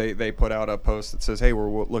 They put out a post that says, hey,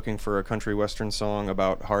 we're looking for a country western song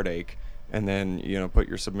about heartache. And then, put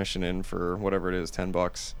your submission in for whatever it is,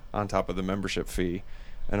 $10 on top of the membership fee.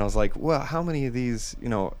 And I was like, well, how many of these,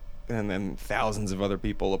 and then thousands of other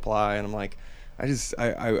people apply. And I'm like, I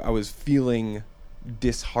was feeling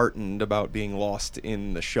disheartened about being lost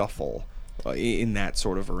in the shuffle in that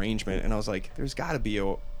sort of arrangement. And I was like, there's got to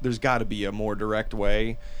be a more direct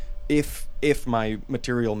way if my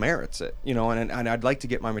material merits it, and I'd like to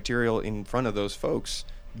get my material in front of those folks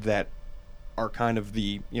that are kind of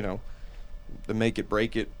the make it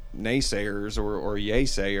break it naysayers or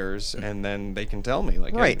yay-sayers, and then they can tell me,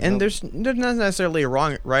 like, right. Hey, and there's not necessarily a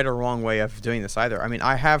right or wrong way of doing this either. I mean,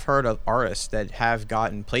 I have heard of artists that have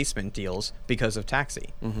gotten placement deals because of Taxi.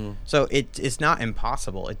 So it's not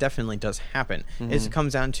impossible. It definitely does happen. It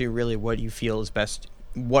comes down to really what you feel is best,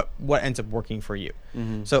 what ends up working for you.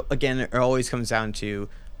 So again, it always comes down to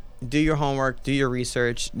do your homework, do your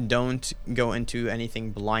research, don't go into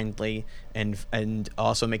anything blindly, and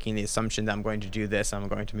also making the assumption that I'm going to do this, I'm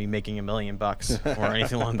going to be making $1 million or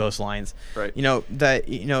anything along those lines. Right.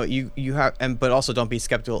 You have, but also don't be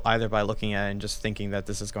skeptical either by looking at it and just thinking that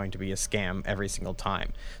this is going to be a scam every single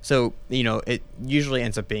time. So, it usually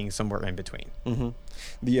ends up being somewhere in between.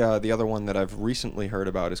 The other one that I've recently heard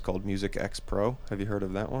about is called Music X Pro. Have you heard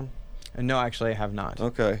of that one? No, actually, I have not.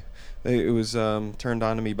 Okay. It was turned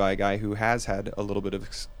on to me by a guy who has had a little bit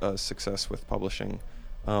of success with publishing.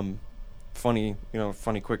 Funny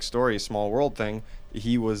quick story, small world thing.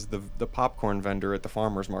 He was the popcorn vendor at the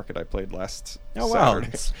farmer's market I played last Saturday. Wow.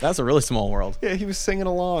 That's a really small world. Yeah, he was singing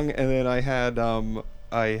along, and then I had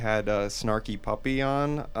a Snarky Puppy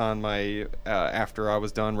on my after I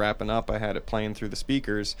was done wrapping up. I had it playing through the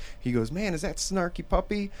speakers. He goes, "Man, is that Snarky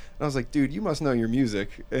Puppy?" And I was like, "Dude, you must know your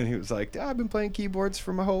music." And he was like, "I've been playing keyboards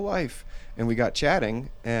for my whole life." And we got chatting,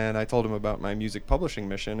 and I told him about my music publishing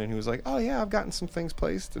mission, and he was like, "Oh yeah, I've gotten some things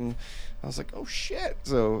placed." And I was like, "Oh shit!"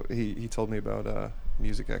 So he told me about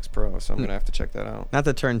Music X Pro, so I'm gonna have to check that out. Not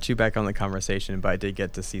to turn too back on the conversation, but I did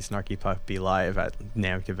get to see Snarky Puppy live at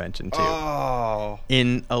NAMM convention too. Oh,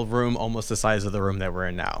 In a room almost the size of the room that we're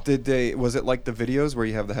in now. was it like the videos where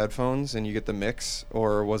you have the headphones and you get the mix,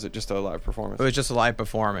 or was it just a live performance? It was just a live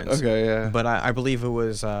performance. Okay, yeah. But I believe it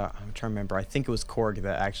was I'm trying to remember. I think it was Korg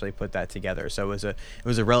that actually put that together. So it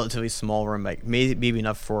was a relatively small room, like maybe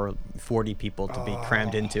enough for 40 people to be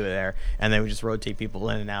crammed into there, and they would just rotate people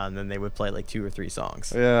in and out, and then they would play like 2 or 3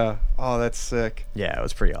 songs. Yeah. Oh, that's sick. Yeah, it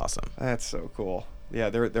was pretty awesome. That's so cool. Yeah,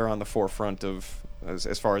 they're on the forefront of,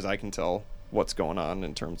 as far as I can tell, what's going on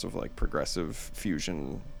in terms of like progressive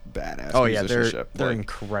fusion badass musicianship. They're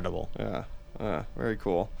incredible. Yeah, very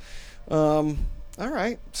cool. All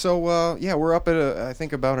right, so yeah, we're up at I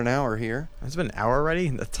think about an hour here. It's been an hour already.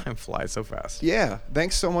 The time flies so fast. Yeah,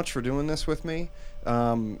 thanks so much for doing this with me.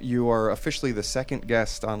 You are officially the second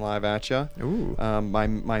guest on Live At Ya. Ooh.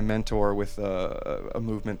 My mentor with a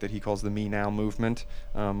movement that he calls the Me Now movement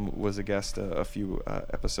was a guest a few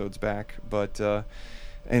episodes back. But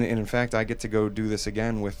and in fact, I get to go do this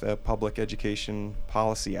again with a public education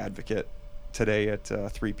policy advocate today at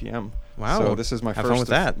 3 p.m. Wow. So this is my Have fun with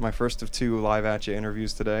that. my first of 2 Live At Ya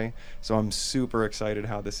interviews today. So I'm super excited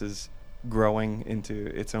how this is growing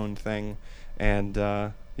into its own thing. And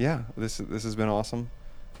yeah, this has been awesome.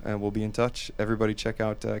 And we'll be in touch. Everybody check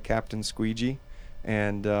out Captain Squeegee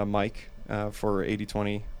and Mike for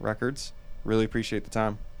 80/20 Records. Really appreciate the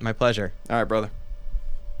time. My pleasure. All right, brother.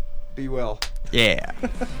 Be well. Yeah.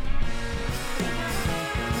 It's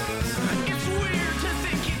weird to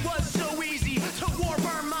think it was so easy to warp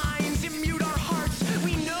our minds and mute our hearts.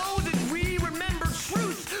 We know that we remember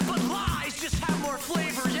truth, but lies just have more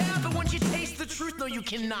flavor. Yeah, but once you taste the truth, no, you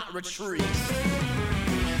cannot retreat.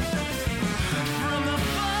 From the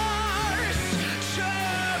first to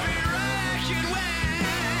be reckoned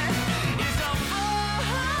with is a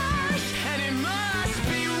force, and it must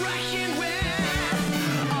be reckoned with.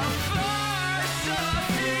 A force of the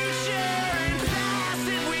future and past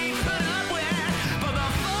that we put up with, but the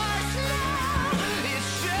force now it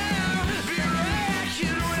shall be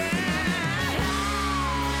reckoned with.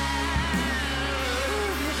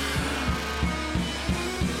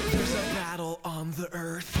 There's a battle on the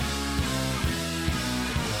earth.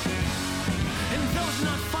 And those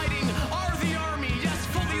not fighting are the army, yes,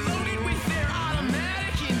 fully loaded with their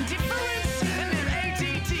automatic indifference and their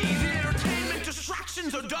ADD, the entertainment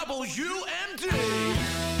distractions of WMD.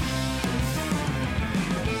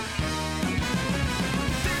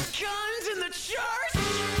 There's guns in the church.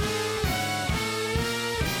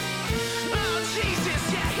 Oh, Jesus,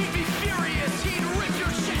 yeah, he'd be furious. He'd rip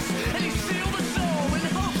your chest and he'd steal the soul in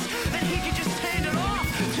hopes that he could just hand it off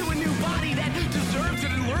to a new body that deserves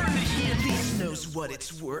it and learn that he at least knows what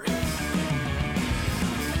it's worth.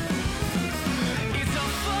 It's a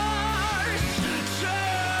force to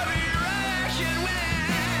be reckoned with.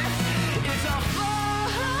 It's a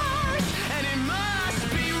force, and it must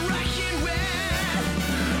be reckoned with.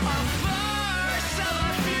 A force of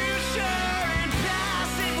the future and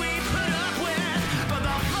past that we put up with, but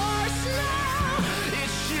the force now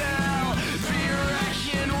it shall be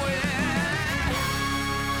reckoned with.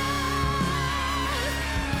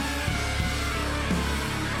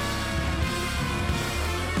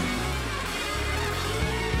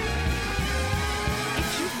 If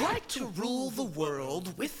you'd like to rule the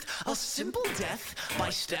world with a simple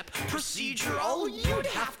death-by-step procedure, all you'd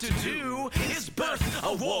have to do is birth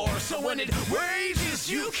a war, so when it rages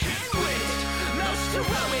you can win it most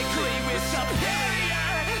heroically with superior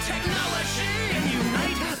technology, and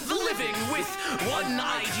unite the living with one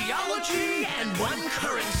ideology and one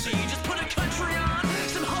currency. Just put a country on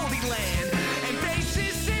some holy land and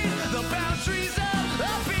bases in the boundaries of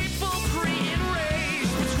a people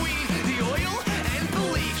pre-enraged between the oil and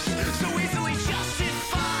beliefs so easily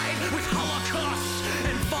justified with holocausts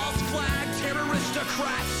and false flag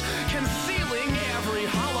terroristocrats concealing every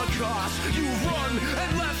holocaust you run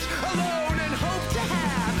and left alone and hope to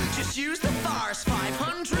have. Just use the farce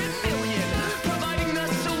 500 million, providing the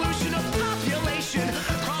solution of population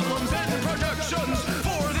problems and productions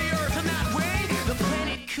for the earth, and that way the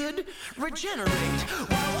planet could regenerate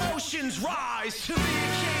while oceans rise to the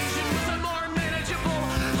occasion with a more manageable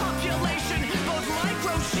population, both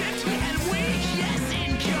microchipped and weak. Yes,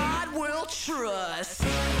 in God we'll trust.